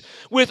peace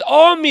with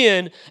all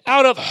men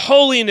out of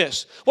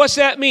holiness. What's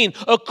that mean?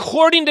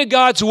 According to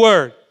God's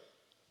word.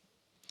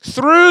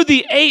 Through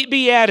the 8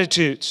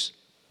 Beatitudes.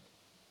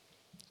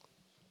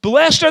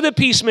 Blessed are the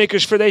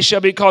peacemakers, for they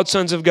shall be called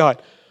sons of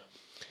God.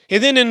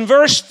 And then in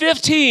verse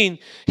 15,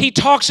 he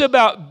talks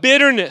about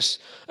bitterness,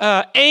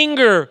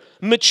 anger,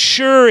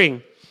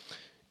 maturing.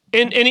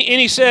 And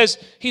he says,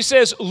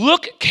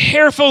 look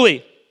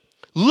carefully,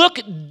 look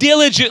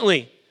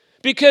diligently,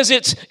 because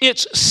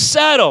it's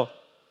subtle.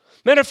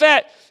 Matter of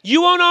fact,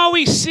 you won't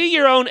always see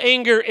your own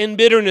anger and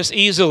bitterness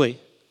easily.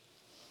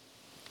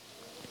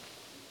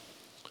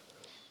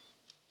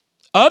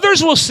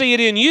 Others will see it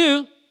in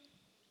you,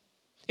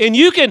 and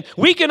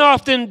we can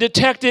often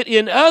detect it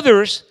in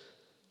others,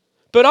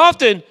 but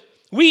often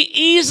we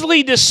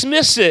easily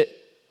dismiss it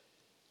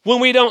when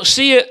we don't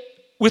see it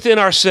within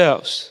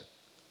ourselves.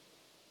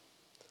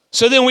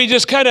 So then we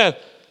just kind of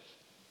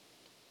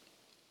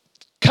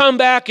come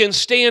back and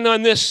stand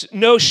on this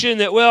notion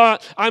that, well,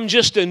 I'm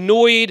just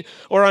annoyed,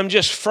 or I'm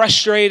just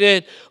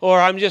frustrated, or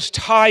I'm just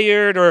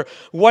tired, or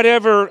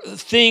whatever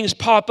things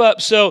pop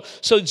up. So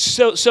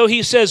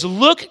he says,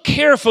 look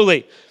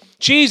carefully.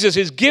 Jesus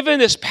is given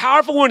this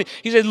powerful warning.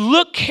 He said,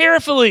 look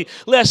carefully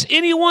lest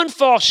anyone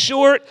fall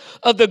short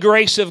of the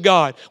grace of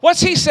God.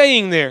 What's he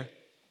saying there?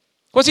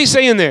 What's he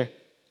saying there?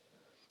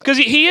 Because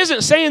he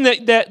isn't saying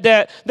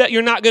that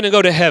you're not going to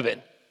go to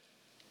heaven.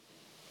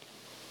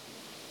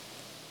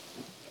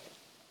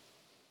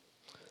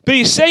 But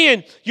he's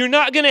saying you're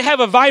not going to have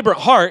a vibrant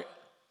heart.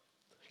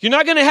 You're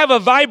not going to have a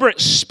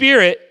vibrant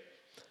spirit.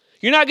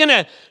 You're not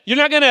going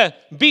to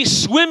be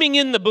swimming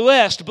in the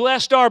blessed.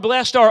 Blessed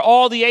are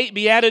all the 8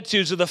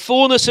 Beatitudes of the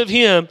fullness of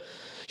Him.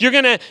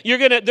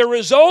 The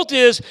result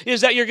is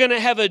that you're going to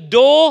have a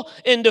dull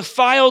and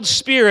defiled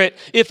spirit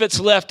if it's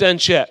left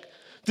unchecked.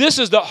 This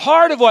is the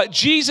heart of what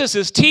Jesus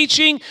is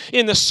teaching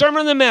in the Sermon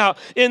on the Mount,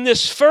 in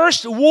this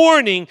first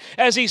warning,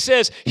 as he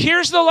says,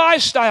 here's the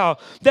lifestyle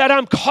that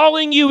I'm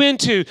calling you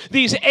into,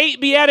 these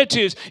 8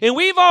 Beatitudes. And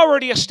we've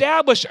already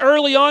established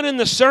early on in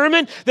the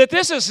sermon that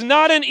this is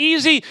not an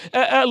easy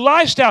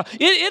lifestyle.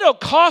 It'll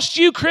cost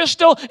you,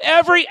 Crystal,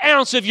 every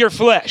ounce of your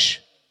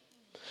flesh.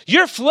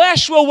 Your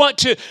flesh will want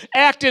to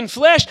act in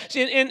flesh,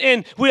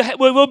 and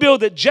we'll be able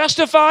to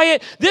justify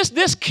it.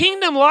 This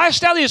kingdom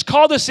lifestyle He has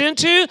called us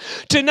into,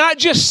 to not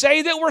just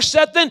say that we're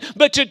something,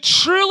 but to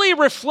truly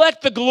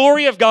reflect the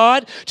glory of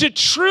God, to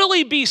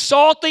truly be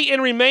salty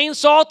and remain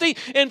salty,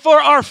 and for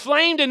our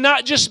flame to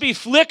not just be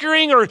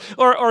flickering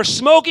or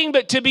smoking,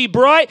 but to be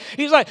bright.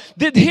 He's like,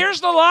 here's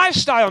the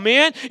lifestyle,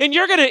 man, and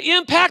you're going to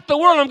impact the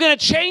world. I'm going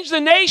to change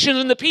the nations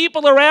and the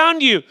people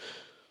around you.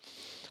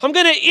 I'm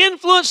going to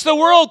influence the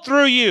world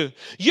through you.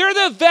 You're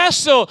the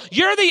vessel.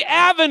 You're the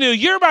avenue.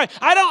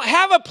 I don't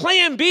have a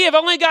plan B. I've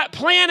only got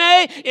plan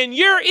A, and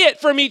you're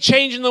it for me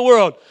changing the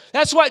world.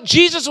 That's what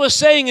Jesus was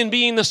saying in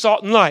being the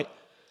salt and light.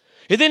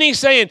 And then he's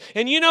saying,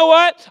 and you know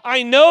what?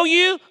 I know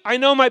you. I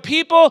know my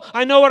people.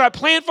 I know what I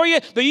planned for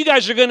you, but you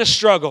guys are going to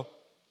struggle.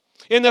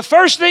 And the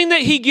first thing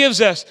that he gives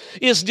us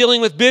is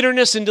dealing with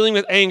bitterness and dealing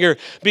with anger.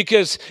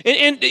 Because,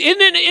 and isn't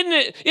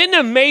it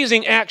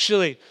amazing,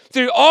 actually,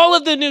 through all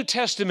of the New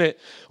Testament,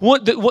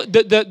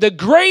 the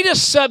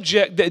greatest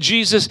subject that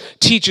Jesus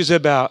teaches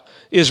about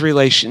is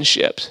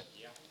relationships.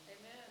 Yeah.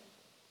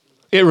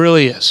 It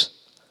really is.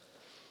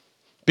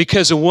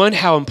 Because of one,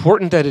 how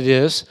important that it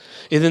is.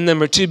 And then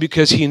number two,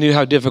 because he knew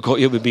how difficult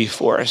it would be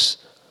for us.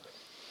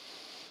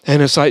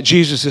 And it's like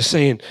Jesus is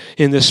saying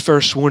in this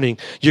first warning,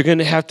 you're going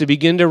to have to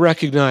begin to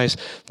recognize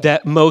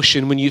that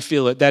emotion when you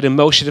feel it, that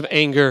emotion of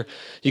anger.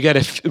 You got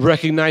to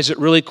recognize it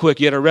really quick.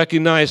 You got to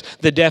recognize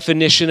the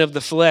definition of the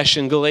flesh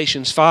in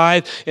Galatians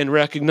 5 and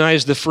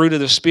recognize the fruit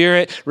of the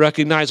Spirit.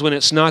 Recognize when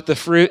it's not the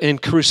fruit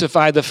and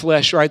crucify the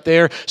flesh right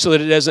there so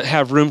that it doesn't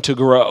have room to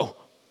grow.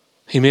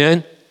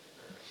 Amen?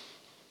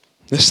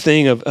 This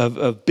thing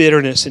of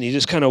bitterness, and he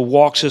just kind of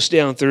walks us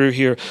down through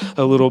here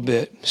a little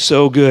bit.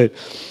 So good.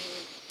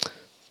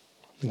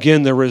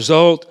 Again, the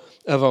result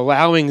of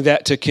allowing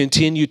that to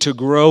continue to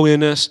grow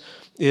in us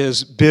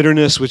is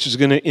bitterness, which is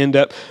going to end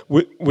up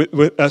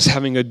with us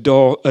having a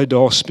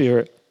dull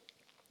spirit.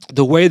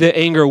 The way that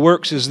anger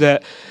works is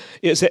that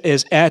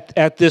is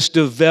at this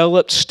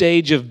developed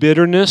stage of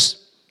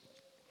bitterness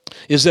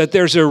is that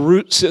there's a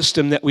root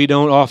system that we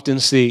don't often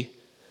see.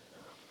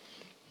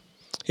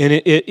 And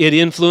it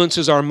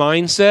influences our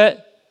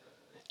mindset,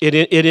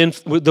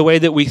 the way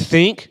that we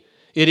think.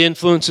 It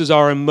influences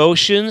our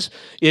emotions.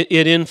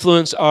 It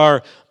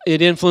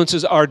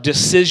influences our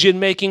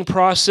decision-making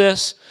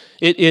process.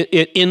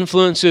 It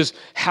influences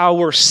how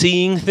we're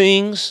seeing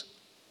things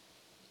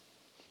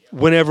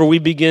whenever we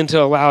begin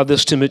to allow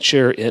this to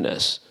mature in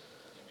us.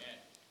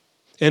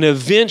 And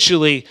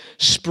eventually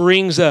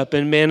springs up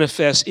and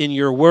manifests in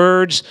your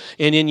words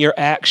and in your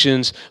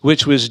actions,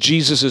 which was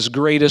Jesus'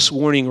 greatest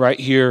warning right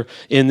here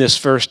in this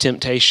first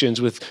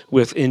temptations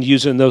with in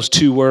using those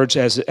two words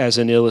as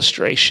an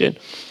illustration.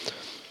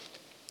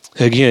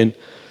 Again,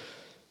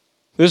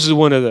 this is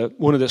one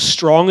of the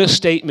strongest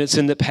statements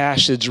in the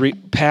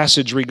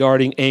passage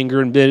regarding anger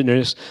and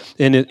bitterness,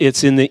 and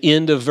it's in the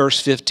end of verse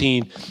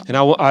 15. And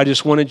I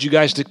just wanted you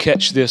guys to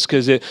catch this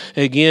because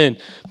again,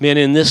 man,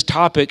 in this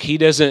topic, he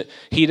doesn't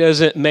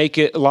make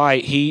it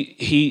light.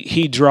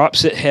 He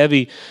drops it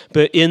heavy.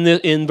 But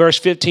in verse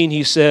 15,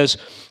 he says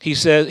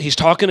he's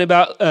talking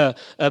about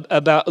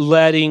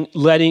letting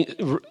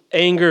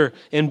anger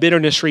and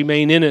bitterness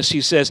remain in us.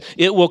 He says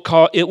it will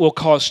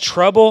cause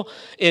trouble,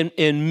 and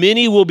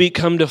many will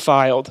become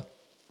defiled.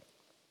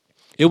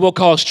 It will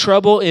cause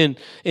trouble, and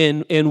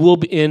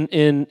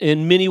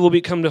many will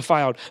become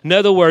defiled. In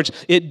other words,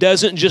 it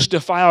doesn't just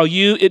defile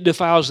you; it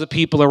defiles the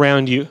people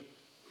around you.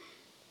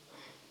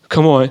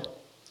 Come on.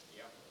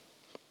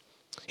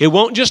 It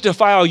won't just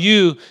defile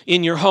you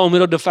in your home;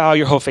 it'll defile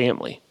your whole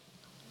family.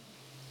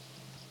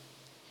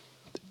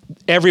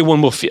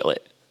 Everyone will feel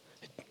it.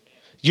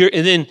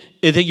 And then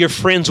your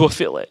friends will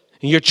feel it.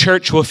 And your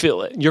church will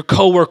feel it. Your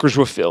coworkers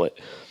will feel it.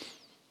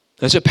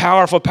 That's a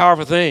powerful,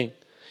 powerful thing.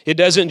 It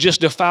doesn't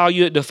just defile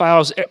you, it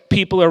defiles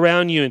people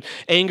around you. And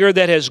anger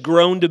that has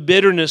grown to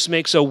bitterness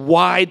makes a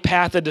wide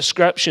path of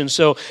destruction.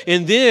 So,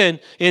 and then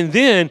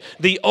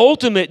the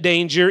ultimate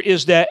danger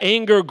is that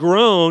anger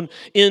grown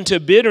into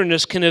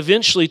bitterness can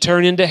eventually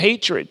turn into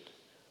hatred.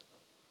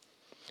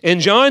 And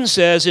John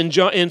says in 1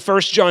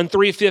 John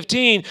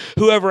 3:15,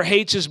 whoever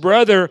hates his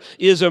brother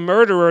is a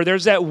murderer.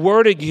 There's that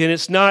word again.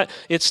 It's not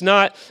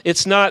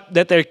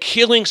that they're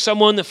killing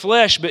someone in the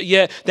flesh, but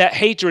yet that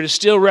hatred is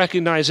still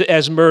recognized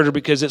as murder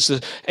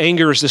because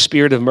anger is the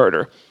spirit of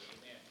murder.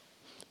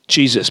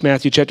 Jesus,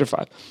 Matthew chapter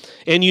 5.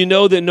 And you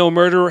know that no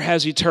murderer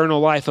has eternal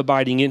life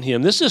abiding in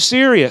him. This is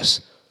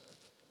serious.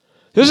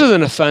 This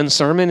isn't a fun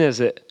sermon,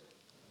 is it?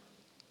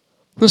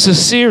 This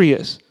is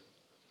serious.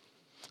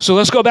 So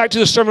let's go back to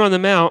the Sermon on the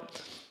Mount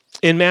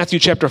in Matthew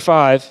chapter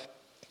 5.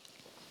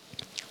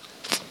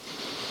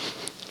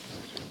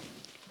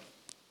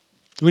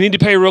 We need to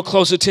pay real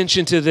close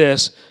attention to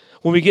this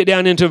when we get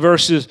down into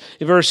verses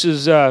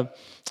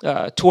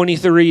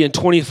 23 and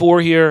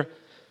 24 here.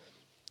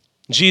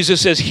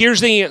 Jesus says, here's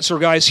the answer,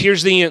 guys.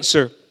 Here's the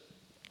answer.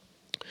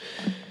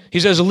 He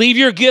says, leave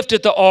your gift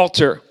at the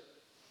altar.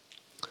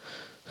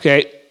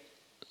 Okay.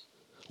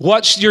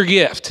 What's your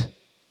gift?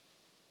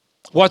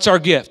 What's our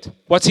gift?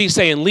 What's he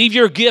saying? Leave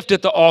your gift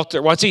at the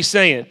altar. What's he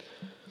saying?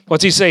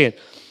 What's he saying?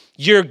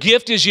 Your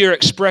gift is your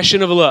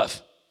expression of love.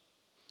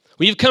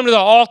 When you've come to the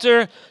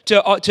altar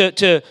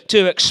to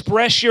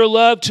express your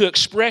love, to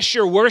express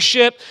your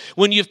worship,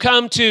 when you've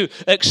come to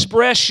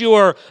express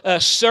your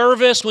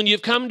service, when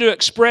you've come to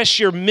express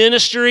your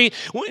ministry,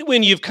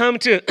 when you've come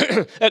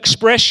to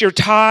express your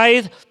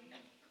tithe,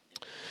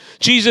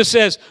 Jesus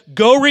says,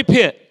 go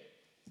repent.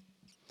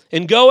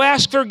 And go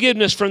ask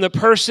forgiveness from the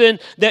person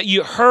that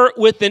you hurt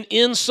with an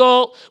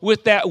insult,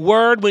 with that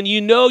word, when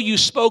you know you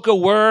spoke a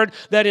word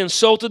that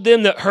insulted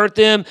them, that hurt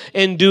them,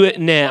 and do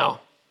it now.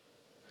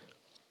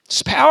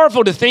 It's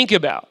powerful to think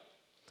about.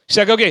 He's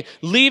like, okay,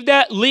 leave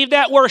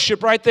that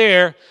worship right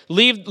there.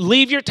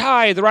 Leave your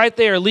tithe right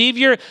there. Leave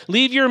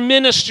your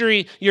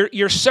ministry,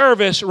 your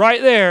service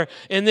right there.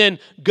 And then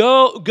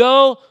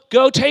go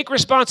take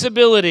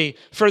responsibility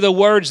for the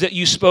words that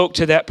you spoke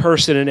to that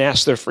person and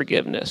ask their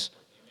forgiveness.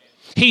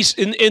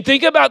 And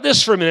think about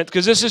this for a minute,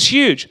 because this is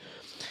huge.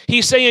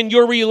 He's saying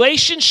your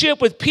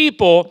relationship with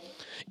people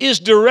is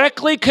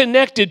directly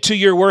connected to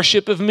your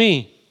worship of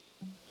me.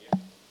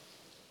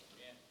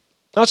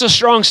 That's a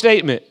strong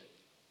statement.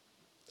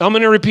 I'm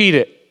going to repeat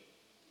it.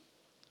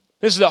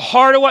 This is the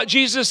heart of what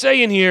Jesus is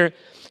saying here.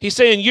 He's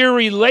saying your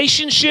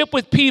relationship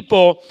with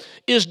people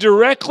is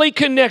directly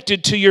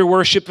connected to your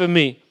worship of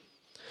me.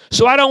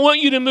 So I don't want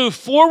you to move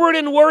forward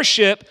in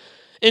worship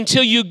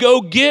until you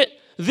go get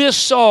this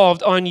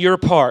solved on your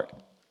part.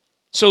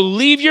 So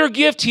leave your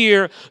gift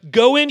here,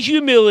 go in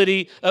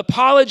humility,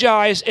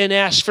 apologize, and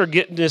ask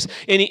forgiveness.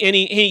 And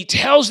he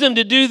tells them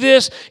to do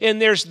this,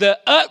 and there's the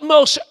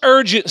utmost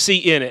urgency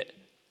in it.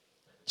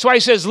 That's why he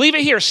says, leave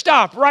it here.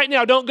 Stop right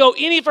now. Don't go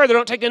any further.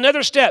 Don't take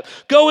another step.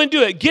 Go and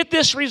do it. Get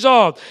this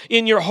resolved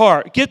in your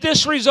heart. Get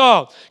this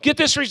resolved. Get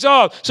this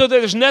resolved so that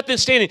there's nothing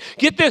standing.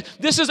 Get this.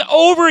 This is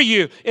over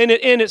you, and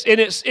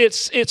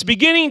it's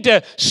beginning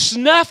to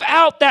snuff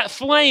out that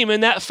flame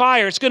and that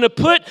fire. It's going to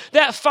put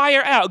that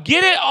fire out.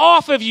 Get it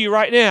off of you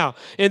right now,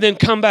 and then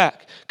come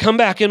back. Come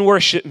back and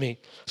worship me.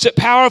 It's a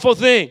powerful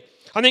thing.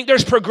 I think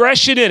there's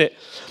progression in it,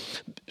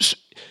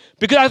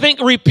 because I think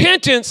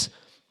repentance.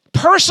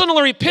 Personal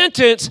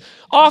repentance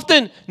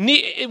often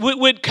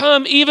would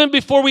come even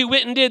before we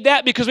went and did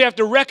that, because we have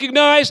to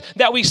recognize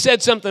that we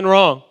said something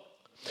wrong.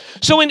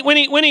 So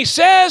when he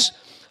says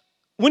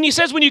when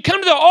you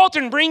come to the altar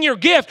and bring your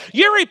gift,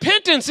 your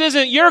repentance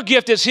isn't your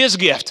gift, it's his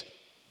gift.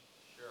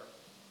 Sure.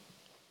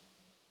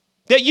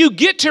 That you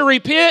get to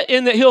repent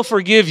and that he'll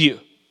forgive you.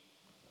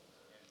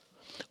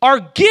 Our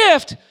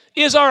gift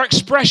is our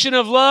expression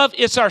of love.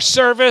 It's our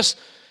service.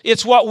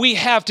 It's what we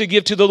have to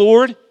give to the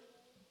Lord.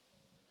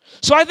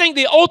 So I think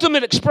the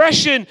ultimate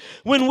expression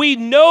when we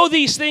know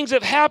these things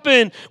have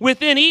happened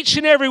within each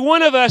and every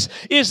one of us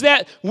is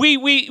that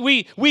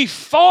we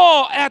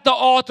fall at the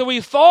altar,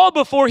 we fall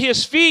before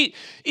his feet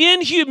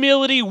in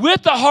humility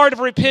with the heart of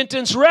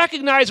repentance,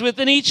 recognize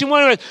within each and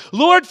one of us,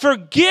 Lord,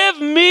 forgive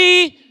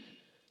me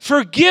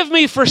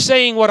for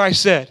saying what I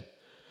said.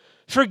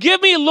 Forgive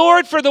me,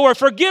 Lord, for the word.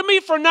 Forgive me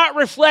for not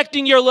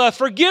reflecting your love.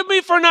 Forgive me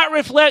for not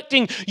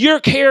reflecting your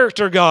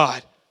character,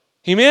 God.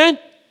 Amen?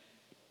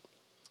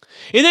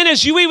 And then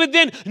we would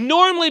then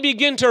normally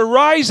begin to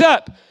rise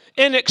up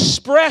and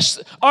express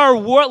our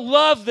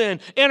love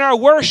then and our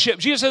worship.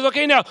 Jesus says,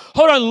 okay, now,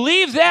 hold on,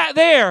 leave that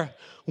there.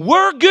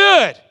 We're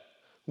good.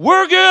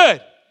 We're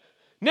good.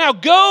 Now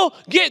go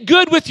get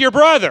good with your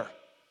brother.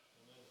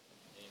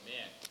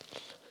 Amen.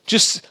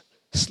 Just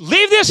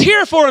leave this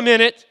here for a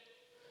minute.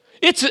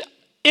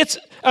 It's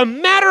a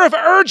matter of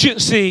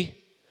urgency,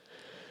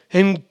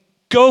 and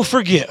go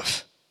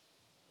forgive.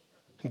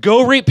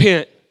 Go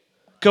repent.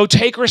 Go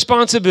take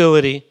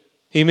responsibility.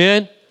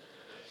 Amen?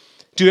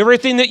 Do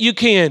everything that you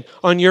can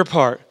on your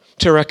part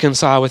to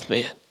reconcile with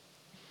man.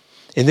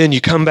 And then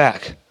you come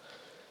back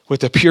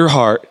with a pure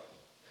heart,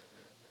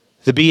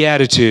 the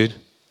beatitude.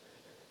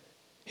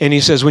 And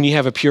he says, when you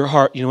have a pure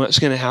heart, you know what's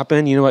going to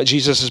happen? You know what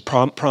Jesus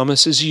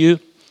promises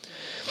you?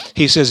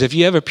 He says, if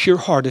you have a pure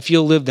heart, if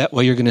you'll live that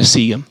way, you're going to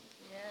see him.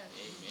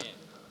 Yes.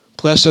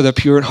 Blessed are the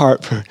pure in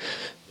heart, for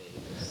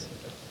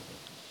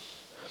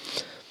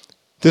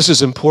this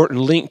is an important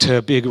link to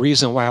a big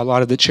reason why a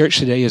lot of the church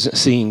today isn't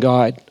seeing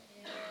God.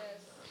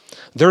 Yes.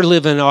 They're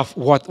living off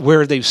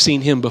where they've seen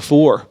him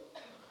before.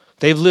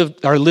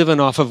 Are living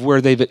off of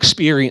where they've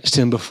experienced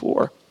him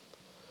before.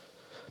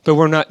 But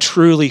we're not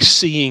truly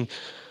seeing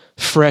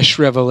fresh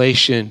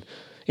revelation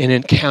and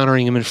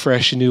encountering him in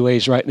fresh and new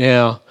ways right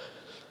now,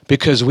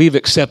 because we've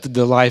accepted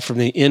the lie from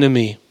the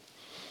enemy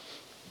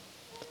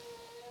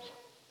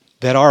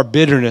that our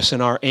bitterness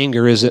and our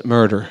anger isn't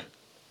murder.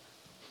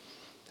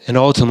 And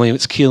ultimately,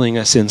 it's killing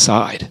us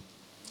inside.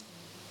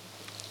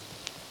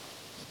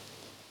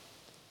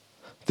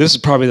 This is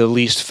probably the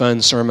least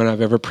fun sermon I've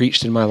ever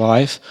preached in my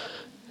life.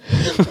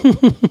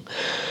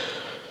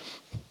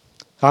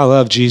 I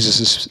love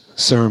Jesus'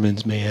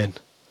 sermons, man.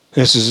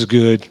 This is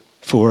good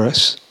for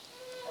us.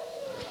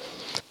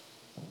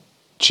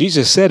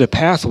 Jesus set a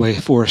pathway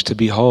for us to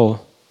be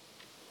whole.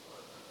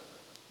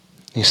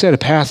 He set a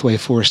pathway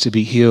for us to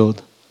be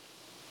healed.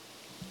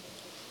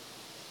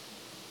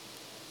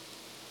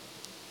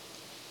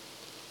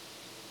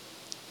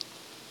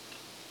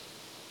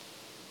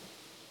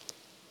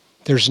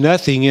 There's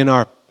nothing in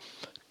our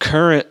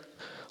current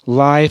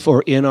life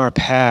or in our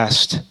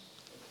past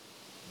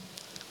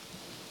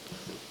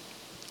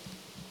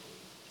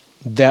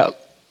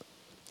that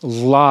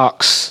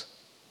locks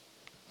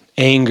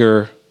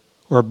anger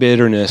or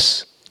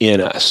bitterness in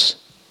us.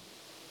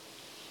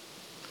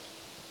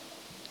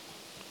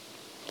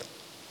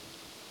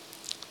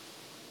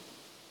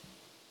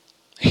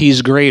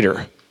 He's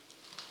greater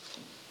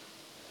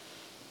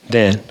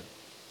than.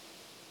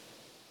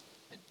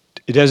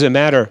 It doesn't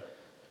matter.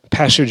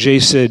 Pastor Jay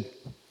said,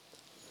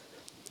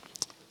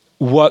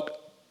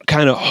 what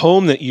kind of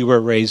home that you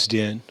were raised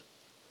in,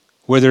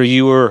 whether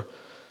you were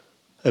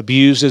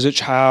abused as a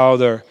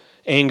child or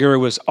anger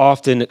was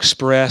often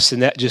expressed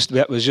and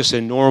that was just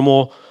a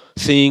normal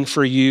thing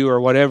for you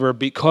or whatever,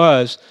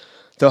 because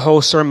the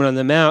whole Sermon on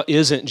the Mount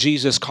isn't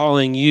Jesus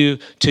calling you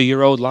to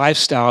your old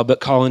lifestyle, but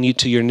calling you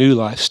to your new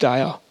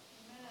lifestyle.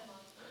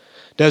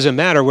 Doesn't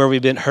matter where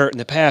we've been hurt in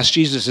the past.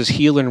 Jesus is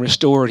healer and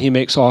restorer. He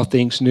makes all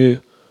things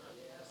new.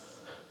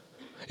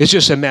 It's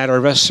just a matter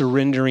of us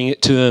surrendering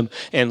it to Him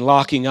and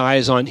locking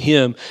eyes on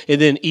Him. And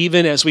then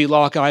even as we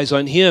lock eyes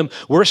on Him,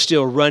 we're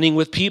still running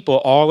with people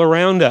all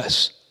around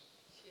us.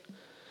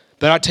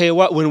 But I tell you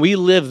what, when we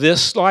live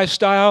this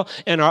lifestyle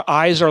and our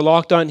eyes are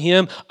locked on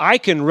Him, I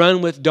can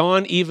run with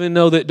Dawn even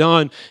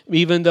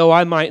though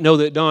I might know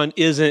that Dawn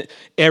isn't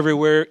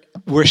everywhere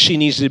where she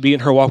needs to be in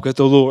her walk with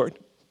the Lord.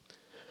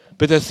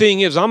 But the thing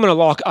is, I'm going to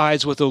lock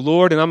eyes with the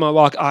Lord, and I'm going to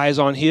lock eyes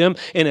on Him.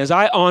 And as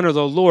I honor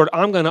the Lord,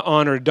 I'm going to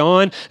honor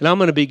Dawn, and I'm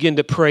going to begin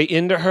to pray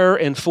into her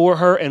and for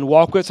her and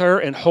walk with her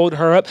and hold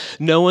her up,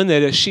 knowing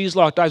that as she's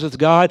locked eyes with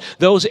God,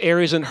 those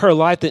areas in her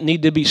life that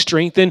need to be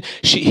strengthened,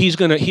 He's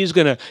going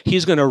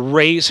to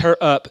raise her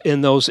up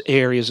in those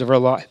areas of her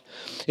life.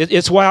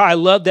 It's why I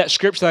love that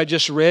scripture that I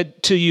just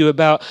read to you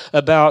about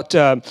what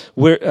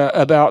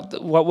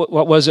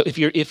was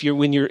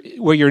it?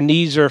 Where your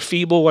knees are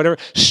feeble, whatever,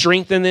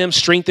 strengthen them,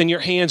 strengthen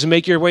your hands, and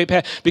make your way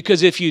past.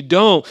 Because if you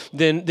don't,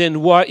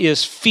 then what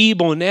is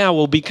feeble now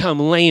will become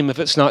lame if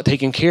it's not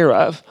taken care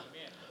of.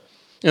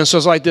 And so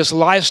it's like this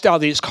lifestyle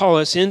that He's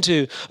calling us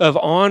into of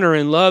honor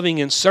and loving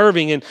and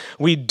serving. And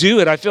we do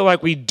it. I feel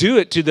like we do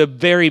it to the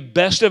very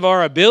best of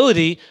our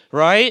ability,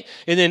 right?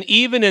 And then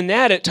even in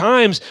that, at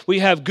times, we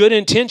have good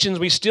intentions.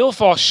 We still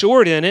fall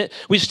short in it.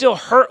 We still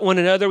hurt one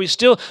another. We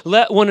still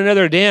let one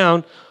another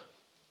down.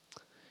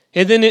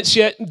 And then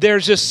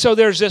there's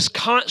this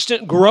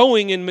constant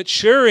growing and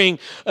maturing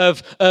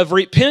of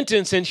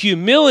repentance and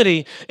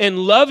humility and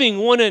loving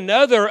one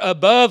another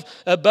above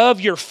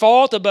your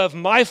fault, above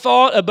my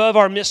fault, above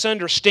our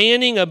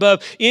misunderstanding,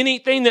 above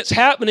anything that's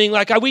happening.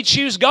 Like we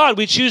choose God,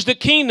 we choose the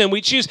kingdom,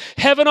 we choose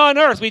heaven on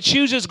earth, we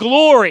choose His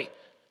glory.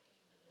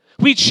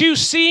 We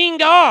choose seeing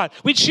God,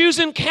 we choose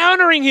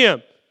encountering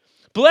Him.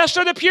 Blessed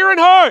are the pure in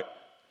heart.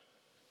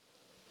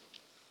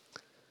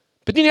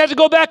 But then you have to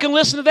go back and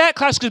listen to that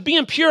class, because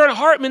being pure in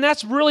heart, man,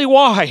 that's really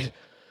wide.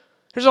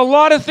 There's a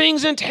lot of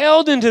things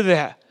entailed into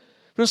that.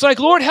 And it's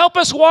like, Lord, help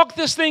us walk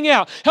this thing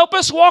out. Help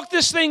us walk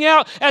this thing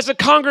out as a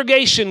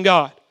congregation,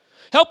 God.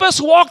 Help us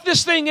walk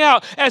this thing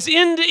out as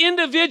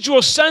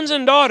individual sons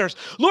and daughters.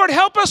 Lord,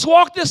 help us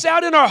walk this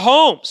out in our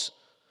homes.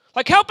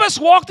 Like, help us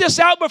walk this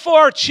out before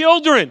our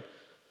children.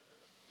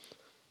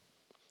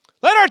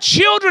 Let our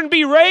children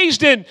be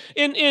raised in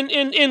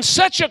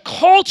such a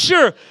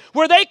culture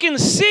where they can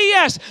see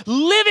us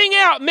living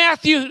out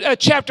Matthew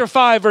chapter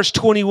 5, verse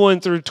 21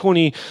 through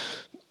 20,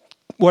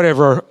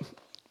 wherever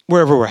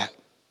we're at.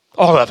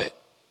 All of it.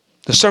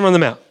 The Sermon on the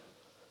Mount.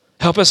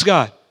 Help us,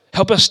 God.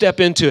 Help us step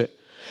into it.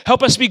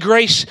 Help us be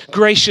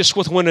gracious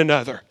with one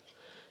another.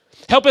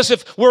 Help us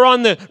if we're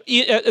on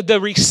the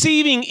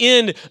receiving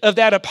end of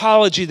that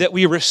apology, that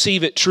we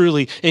receive it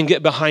truly and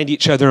get behind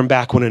each other and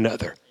back one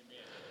another.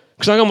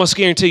 Because I almost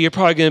guarantee you're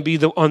probably going to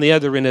be on the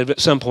other end of it at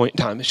some point in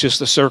time. It's just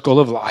the circle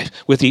of life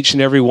with each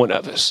and every one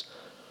of us.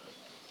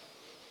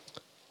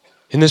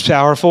 Isn't this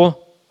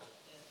powerful?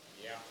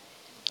 Yeah.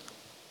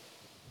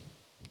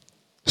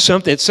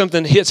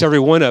 Something hits every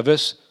one of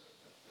us.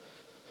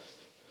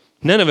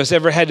 None of us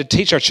ever had to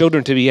teach our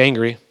children to be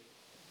angry.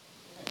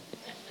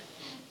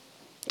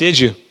 Did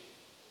you?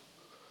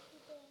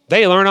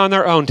 They learn on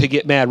their own to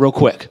get mad real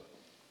quick.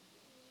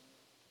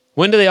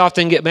 When do they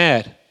often get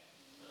mad?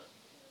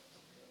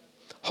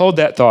 Hold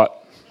that thought.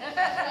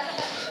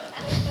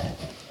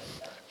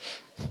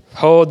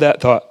 Hold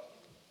that thought.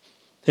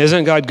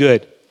 Isn't God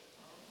good?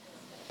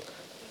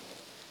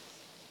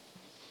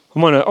 I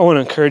want to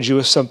encourage you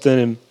with something.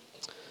 And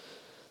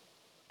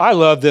I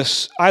love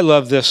this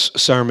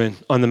Sermon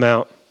on the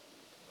Mount.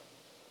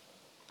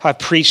 I've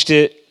preached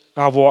it.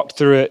 I've walked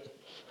through it.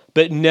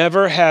 But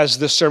never has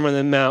the Sermon on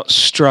the Mount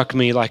struck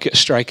me like it's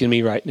striking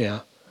me right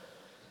now.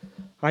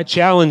 I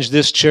challenge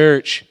this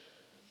church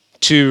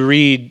to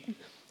read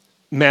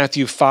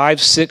Matthew 5,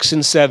 6,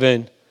 and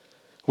 7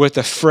 with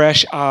a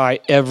fresh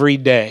eye every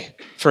day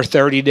for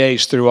 30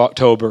 days through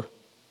October.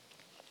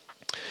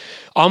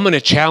 I'm going to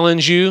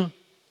challenge you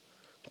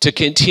to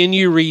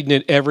continue reading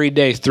it every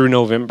day through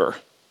November.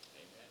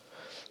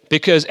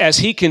 Because as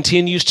He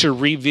continues to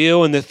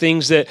reveal and the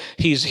things that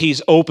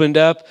He's opened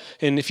up,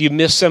 and if you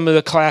missed some of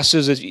the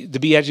classes,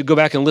 you have to go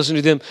back and listen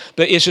to them,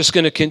 but it's just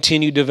going to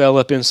continue to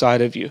develop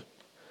inside of you.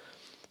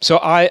 So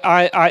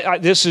I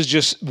this is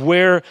just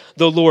where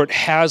the Lord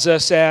has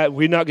us at.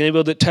 We're not going to be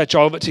able to touch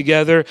all of it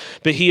together,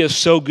 but He is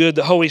so good.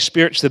 The Holy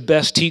Spirit's the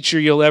best teacher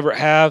you'll ever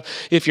have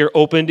if you're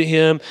open to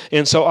Him.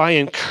 And so I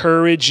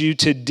encourage you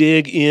to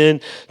dig in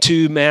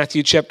to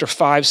Matthew chapter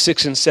 5,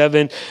 6, and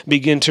 7.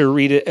 Begin to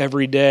read it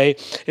every day.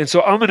 And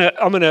so I'm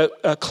gonna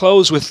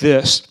close with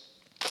this.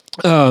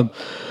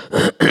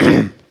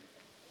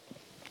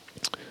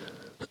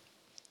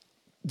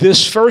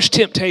 this first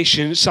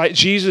temptation, it's like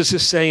Jesus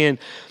is saying,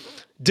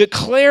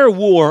 declare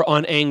war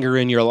on anger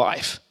in your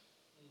life.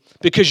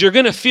 Because you're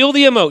going to feel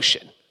the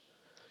emotion.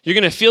 You're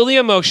going to feel the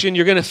emotion.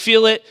 You're going to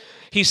feel it.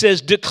 He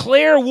says,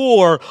 declare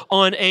war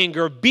on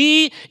anger.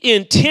 Be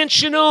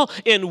intentional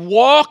in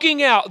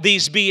walking out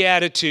these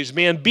Beatitudes,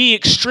 man. Be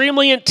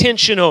extremely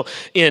intentional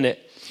in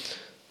it.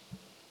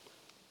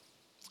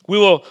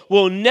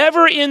 We'll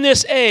never in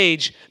this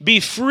age be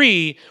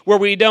free where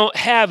we don't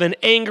have an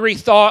angry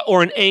thought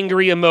or an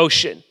angry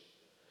emotion.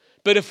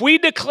 But if we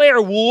declare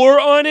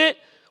war on it,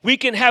 we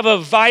can have a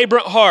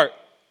vibrant heart.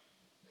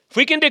 If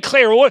we can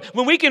declare war,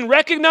 when we can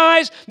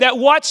recognize that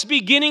what's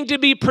beginning to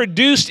be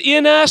produced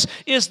in us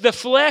is the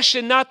flesh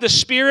and not the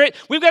spirit,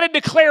 we've got to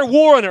declare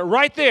war on it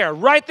right there,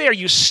 right there.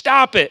 You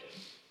stop it,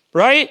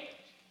 right?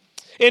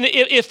 And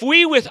if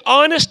we, with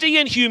honesty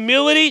and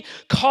humility,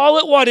 call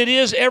it what it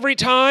is every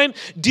time,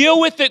 deal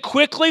with it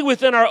quickly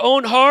within our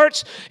own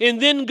hearts, and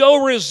then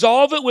go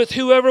resolve it with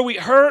whoever we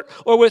hurt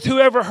or with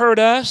whoever hurt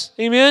us,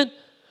 amen?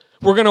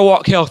 We're going to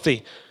walk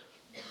healthy.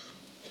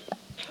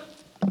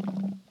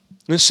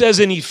 It says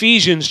in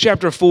Ephesians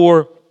chapter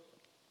 4,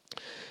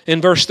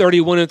 in verse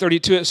 31 and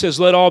 32, it says,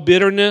 let all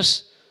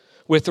bitterness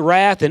with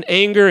wrath and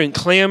anger and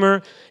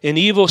clamor and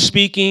evil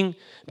speaking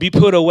be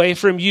put away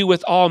from you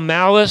with all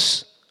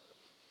malice.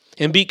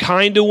 And be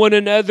kind to one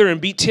another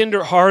and be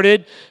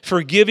tenderhearted,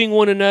 forgiving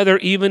one another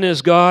even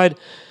as God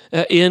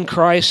in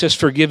Christ has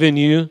forgiven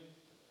you.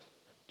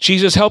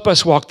 Jesus, help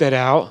us walk that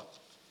out.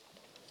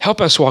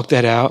 Help us walk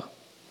that out.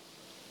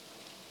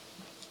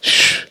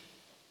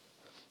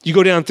 You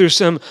go down through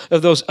some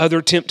of those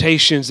other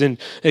temptations, and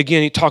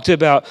again, he talked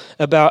about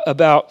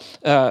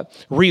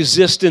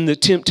resisting the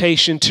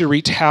temptation to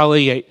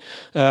retaliate,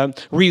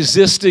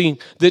 resisting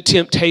the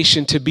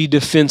temptation to be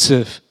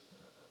defensive.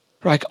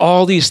 Like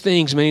all these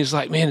things, man, he's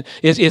like, man,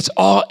 it's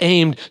all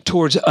aimed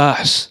towards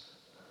us.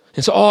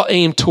 It's all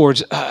aimed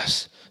towards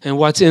us and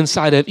what's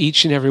inside of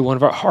each and every one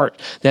of our heart,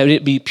 that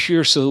it be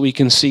pure so that we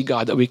can see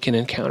God, that we can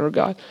encounter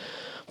God,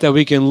 that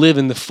we can live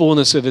in the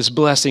fullness of his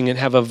blessing and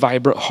have a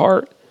vibrant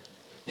heart.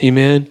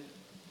 Amen.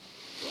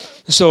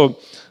 So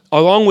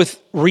along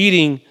with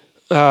reading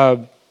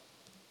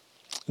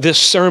this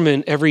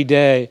sermon every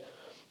day,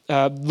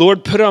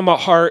 Lord put on my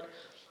heart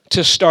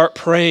to start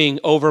praying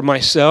over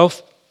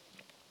myself.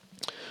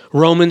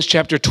 Romans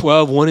chapter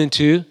 12, 1 and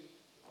 2.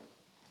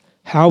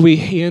 How we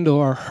handle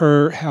our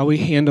hurt, how we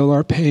handle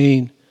our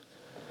pain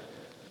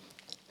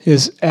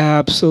is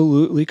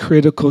absolutely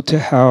critical to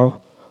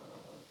how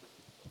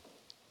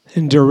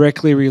and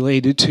directly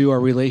related to our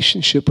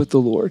relationship with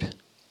the Lord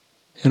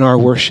and our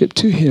worship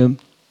to him.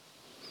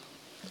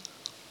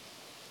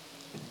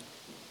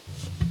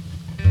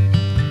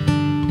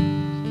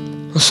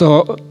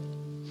 So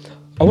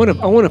I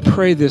want to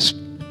pray this.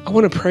 I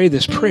want to pray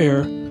this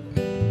prayer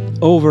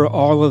over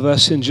all of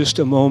us in just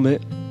a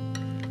moment.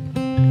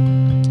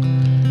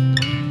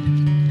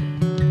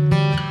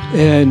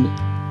 And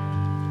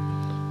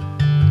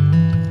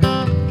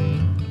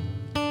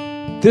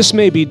this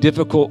may be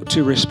difficult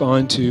to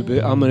respond to,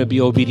 but I'm going to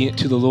be obedient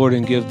to the Lord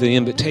and give the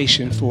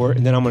invitation for it.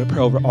 And then I'm going to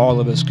pray over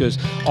all of us, because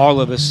all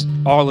of us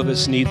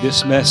need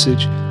this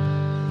message.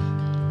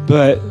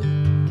 But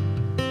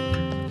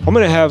I'm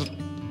going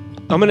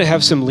to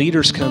have some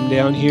leaders come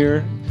down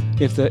here.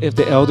 If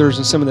the elders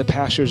and some of the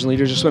pastors and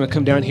leaders just want to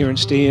come down here and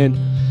stand,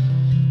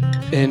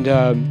 and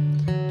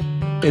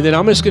then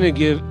I'm going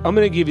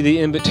to give you the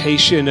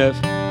invitation of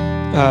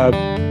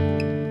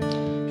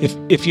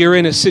if you're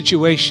in a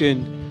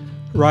situation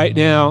right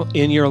now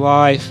in your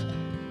life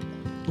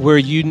where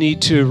you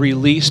need to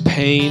release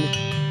pain,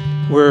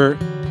 where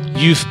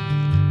you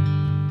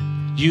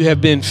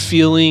have been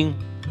feeling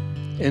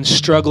and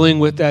struggling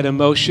with that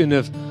emotion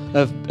of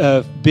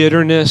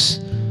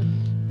bitterness,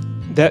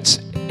 that's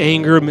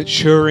anger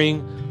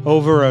maturing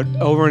over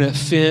an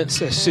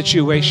offense, a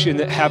situation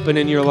that happened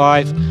in your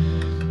life,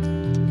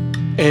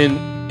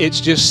 and it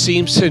just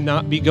seems to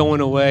not be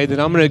going away, then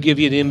I'm going to give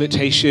you an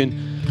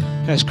invitation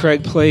as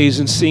Craig plays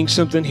and sings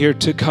something here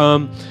to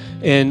come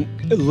and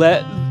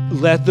let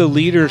the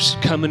leaders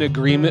come in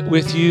agreement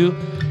with you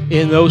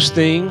in those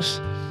things,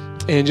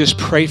 and just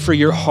pray for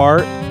your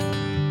heart.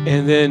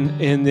 And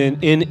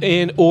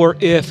then or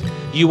if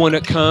you want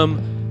to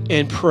come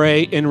and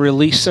pray and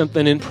release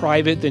something in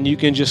private, then you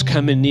can just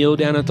come and kneel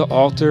down at the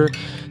altar.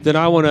 Then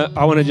I want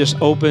to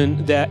just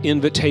open that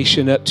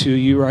invitation up to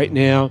you right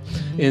now,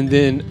 and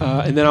then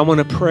I want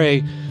to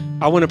pray.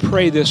 I want to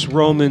pray this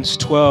Romans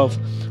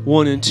 12,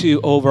 1 and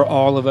 2 over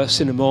all of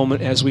us in a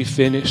moment as we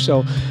finish.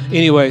 So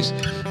anyways,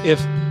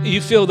 if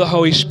you feel the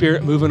Holy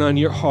Spirit moving on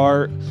your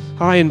heart,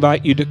 I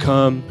invite you to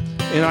come,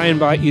 and I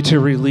invite you to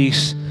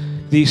release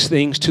these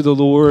things to the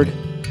Lord.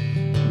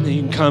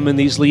 You can come, and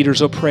these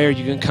leaders of prayer,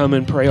 you can come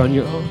and pray on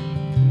your own.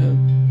 Amen.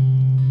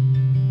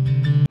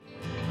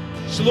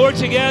 So Lord,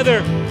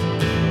 together,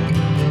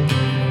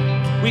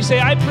 we say,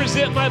 I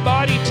present my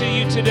body to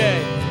you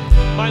today.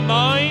 My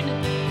mind,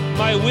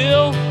 my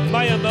will,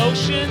 my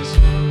emotions,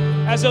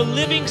 as a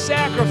living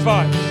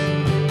sacrifice.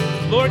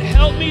 Lord,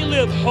 help me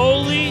live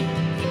holy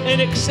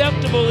and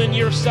acceptable in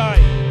your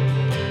sight.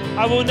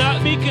 I will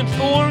not be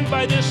conformed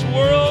by this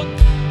world.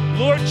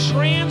 Lord,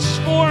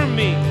 transform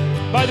me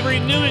by the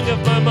renewing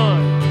of my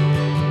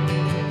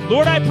mind.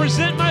 Lord, I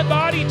present my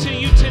body to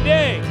you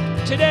today.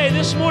 Today,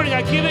 this morning,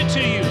 I give it to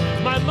you.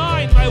 My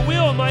mind, my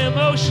will, my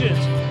emotions.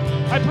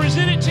 I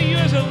present it to you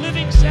as a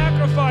living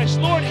sacrifice.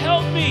 Lord,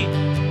 help me.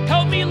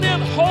 Help me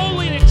live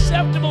holy and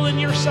acceptable in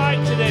your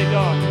sight today,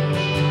 God.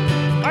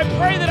 I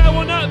pray that I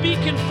will not be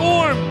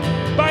conformed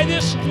by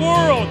this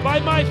world, by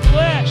my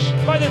flesh,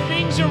 by the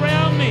things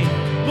around me.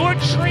 Lord,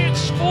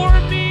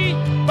 transform me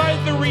by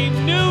the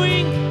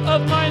renewing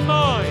of my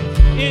mind.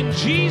 In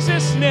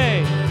Jesus'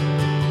 name.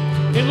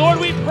 And Lord,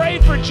 we pray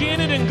for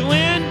Janet and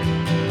Glenn.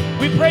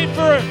 We pray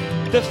for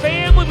the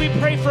family. We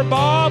pray for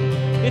Bob.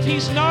 If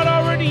he's not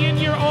already in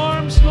your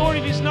arms, Lord,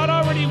 if he's not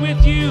already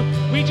with you,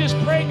 we just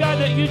pray, God,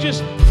 that you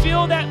just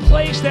fill that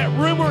place, that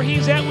room where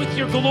he's at with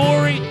your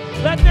glory.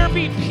 Let there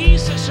be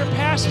peace that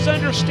surpasses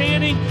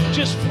understanding.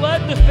 Just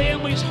flood the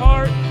family's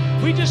heart.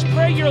 We just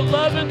pray your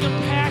love and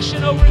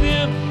compassion over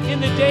them in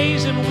the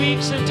days and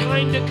weeks and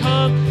time to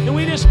come. And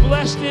we just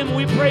bless them.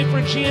 We pray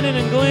for Janet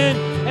and Glenn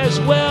as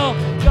well.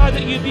 God,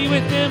 that you be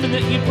with them and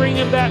that you bring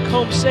them back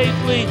home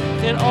safely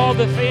and all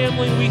the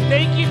family. We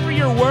thank you for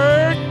your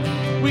word.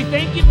 We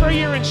thank you for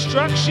your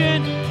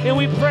instruction. And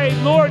we pray,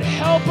 Lord,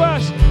 help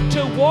us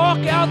to walk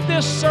out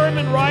this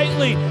sermon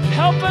rightly.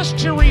 Help us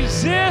to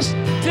resist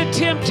the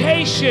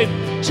temptation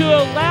to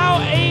allow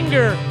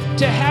anger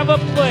to have a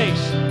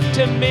place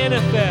to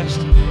manifest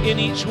in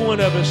each one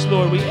of us,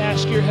 Lord. We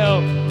ask your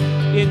help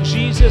in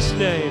Jesus'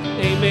 name.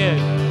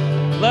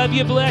 Amen. Love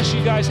you, bless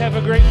you guys. Have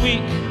a great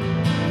week.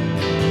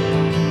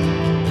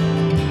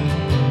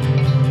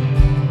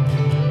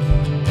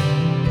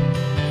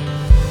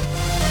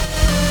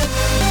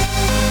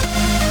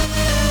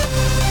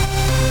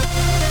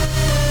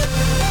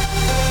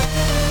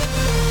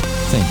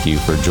 Thank you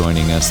for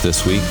joining us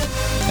this week.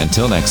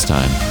 Until next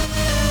time.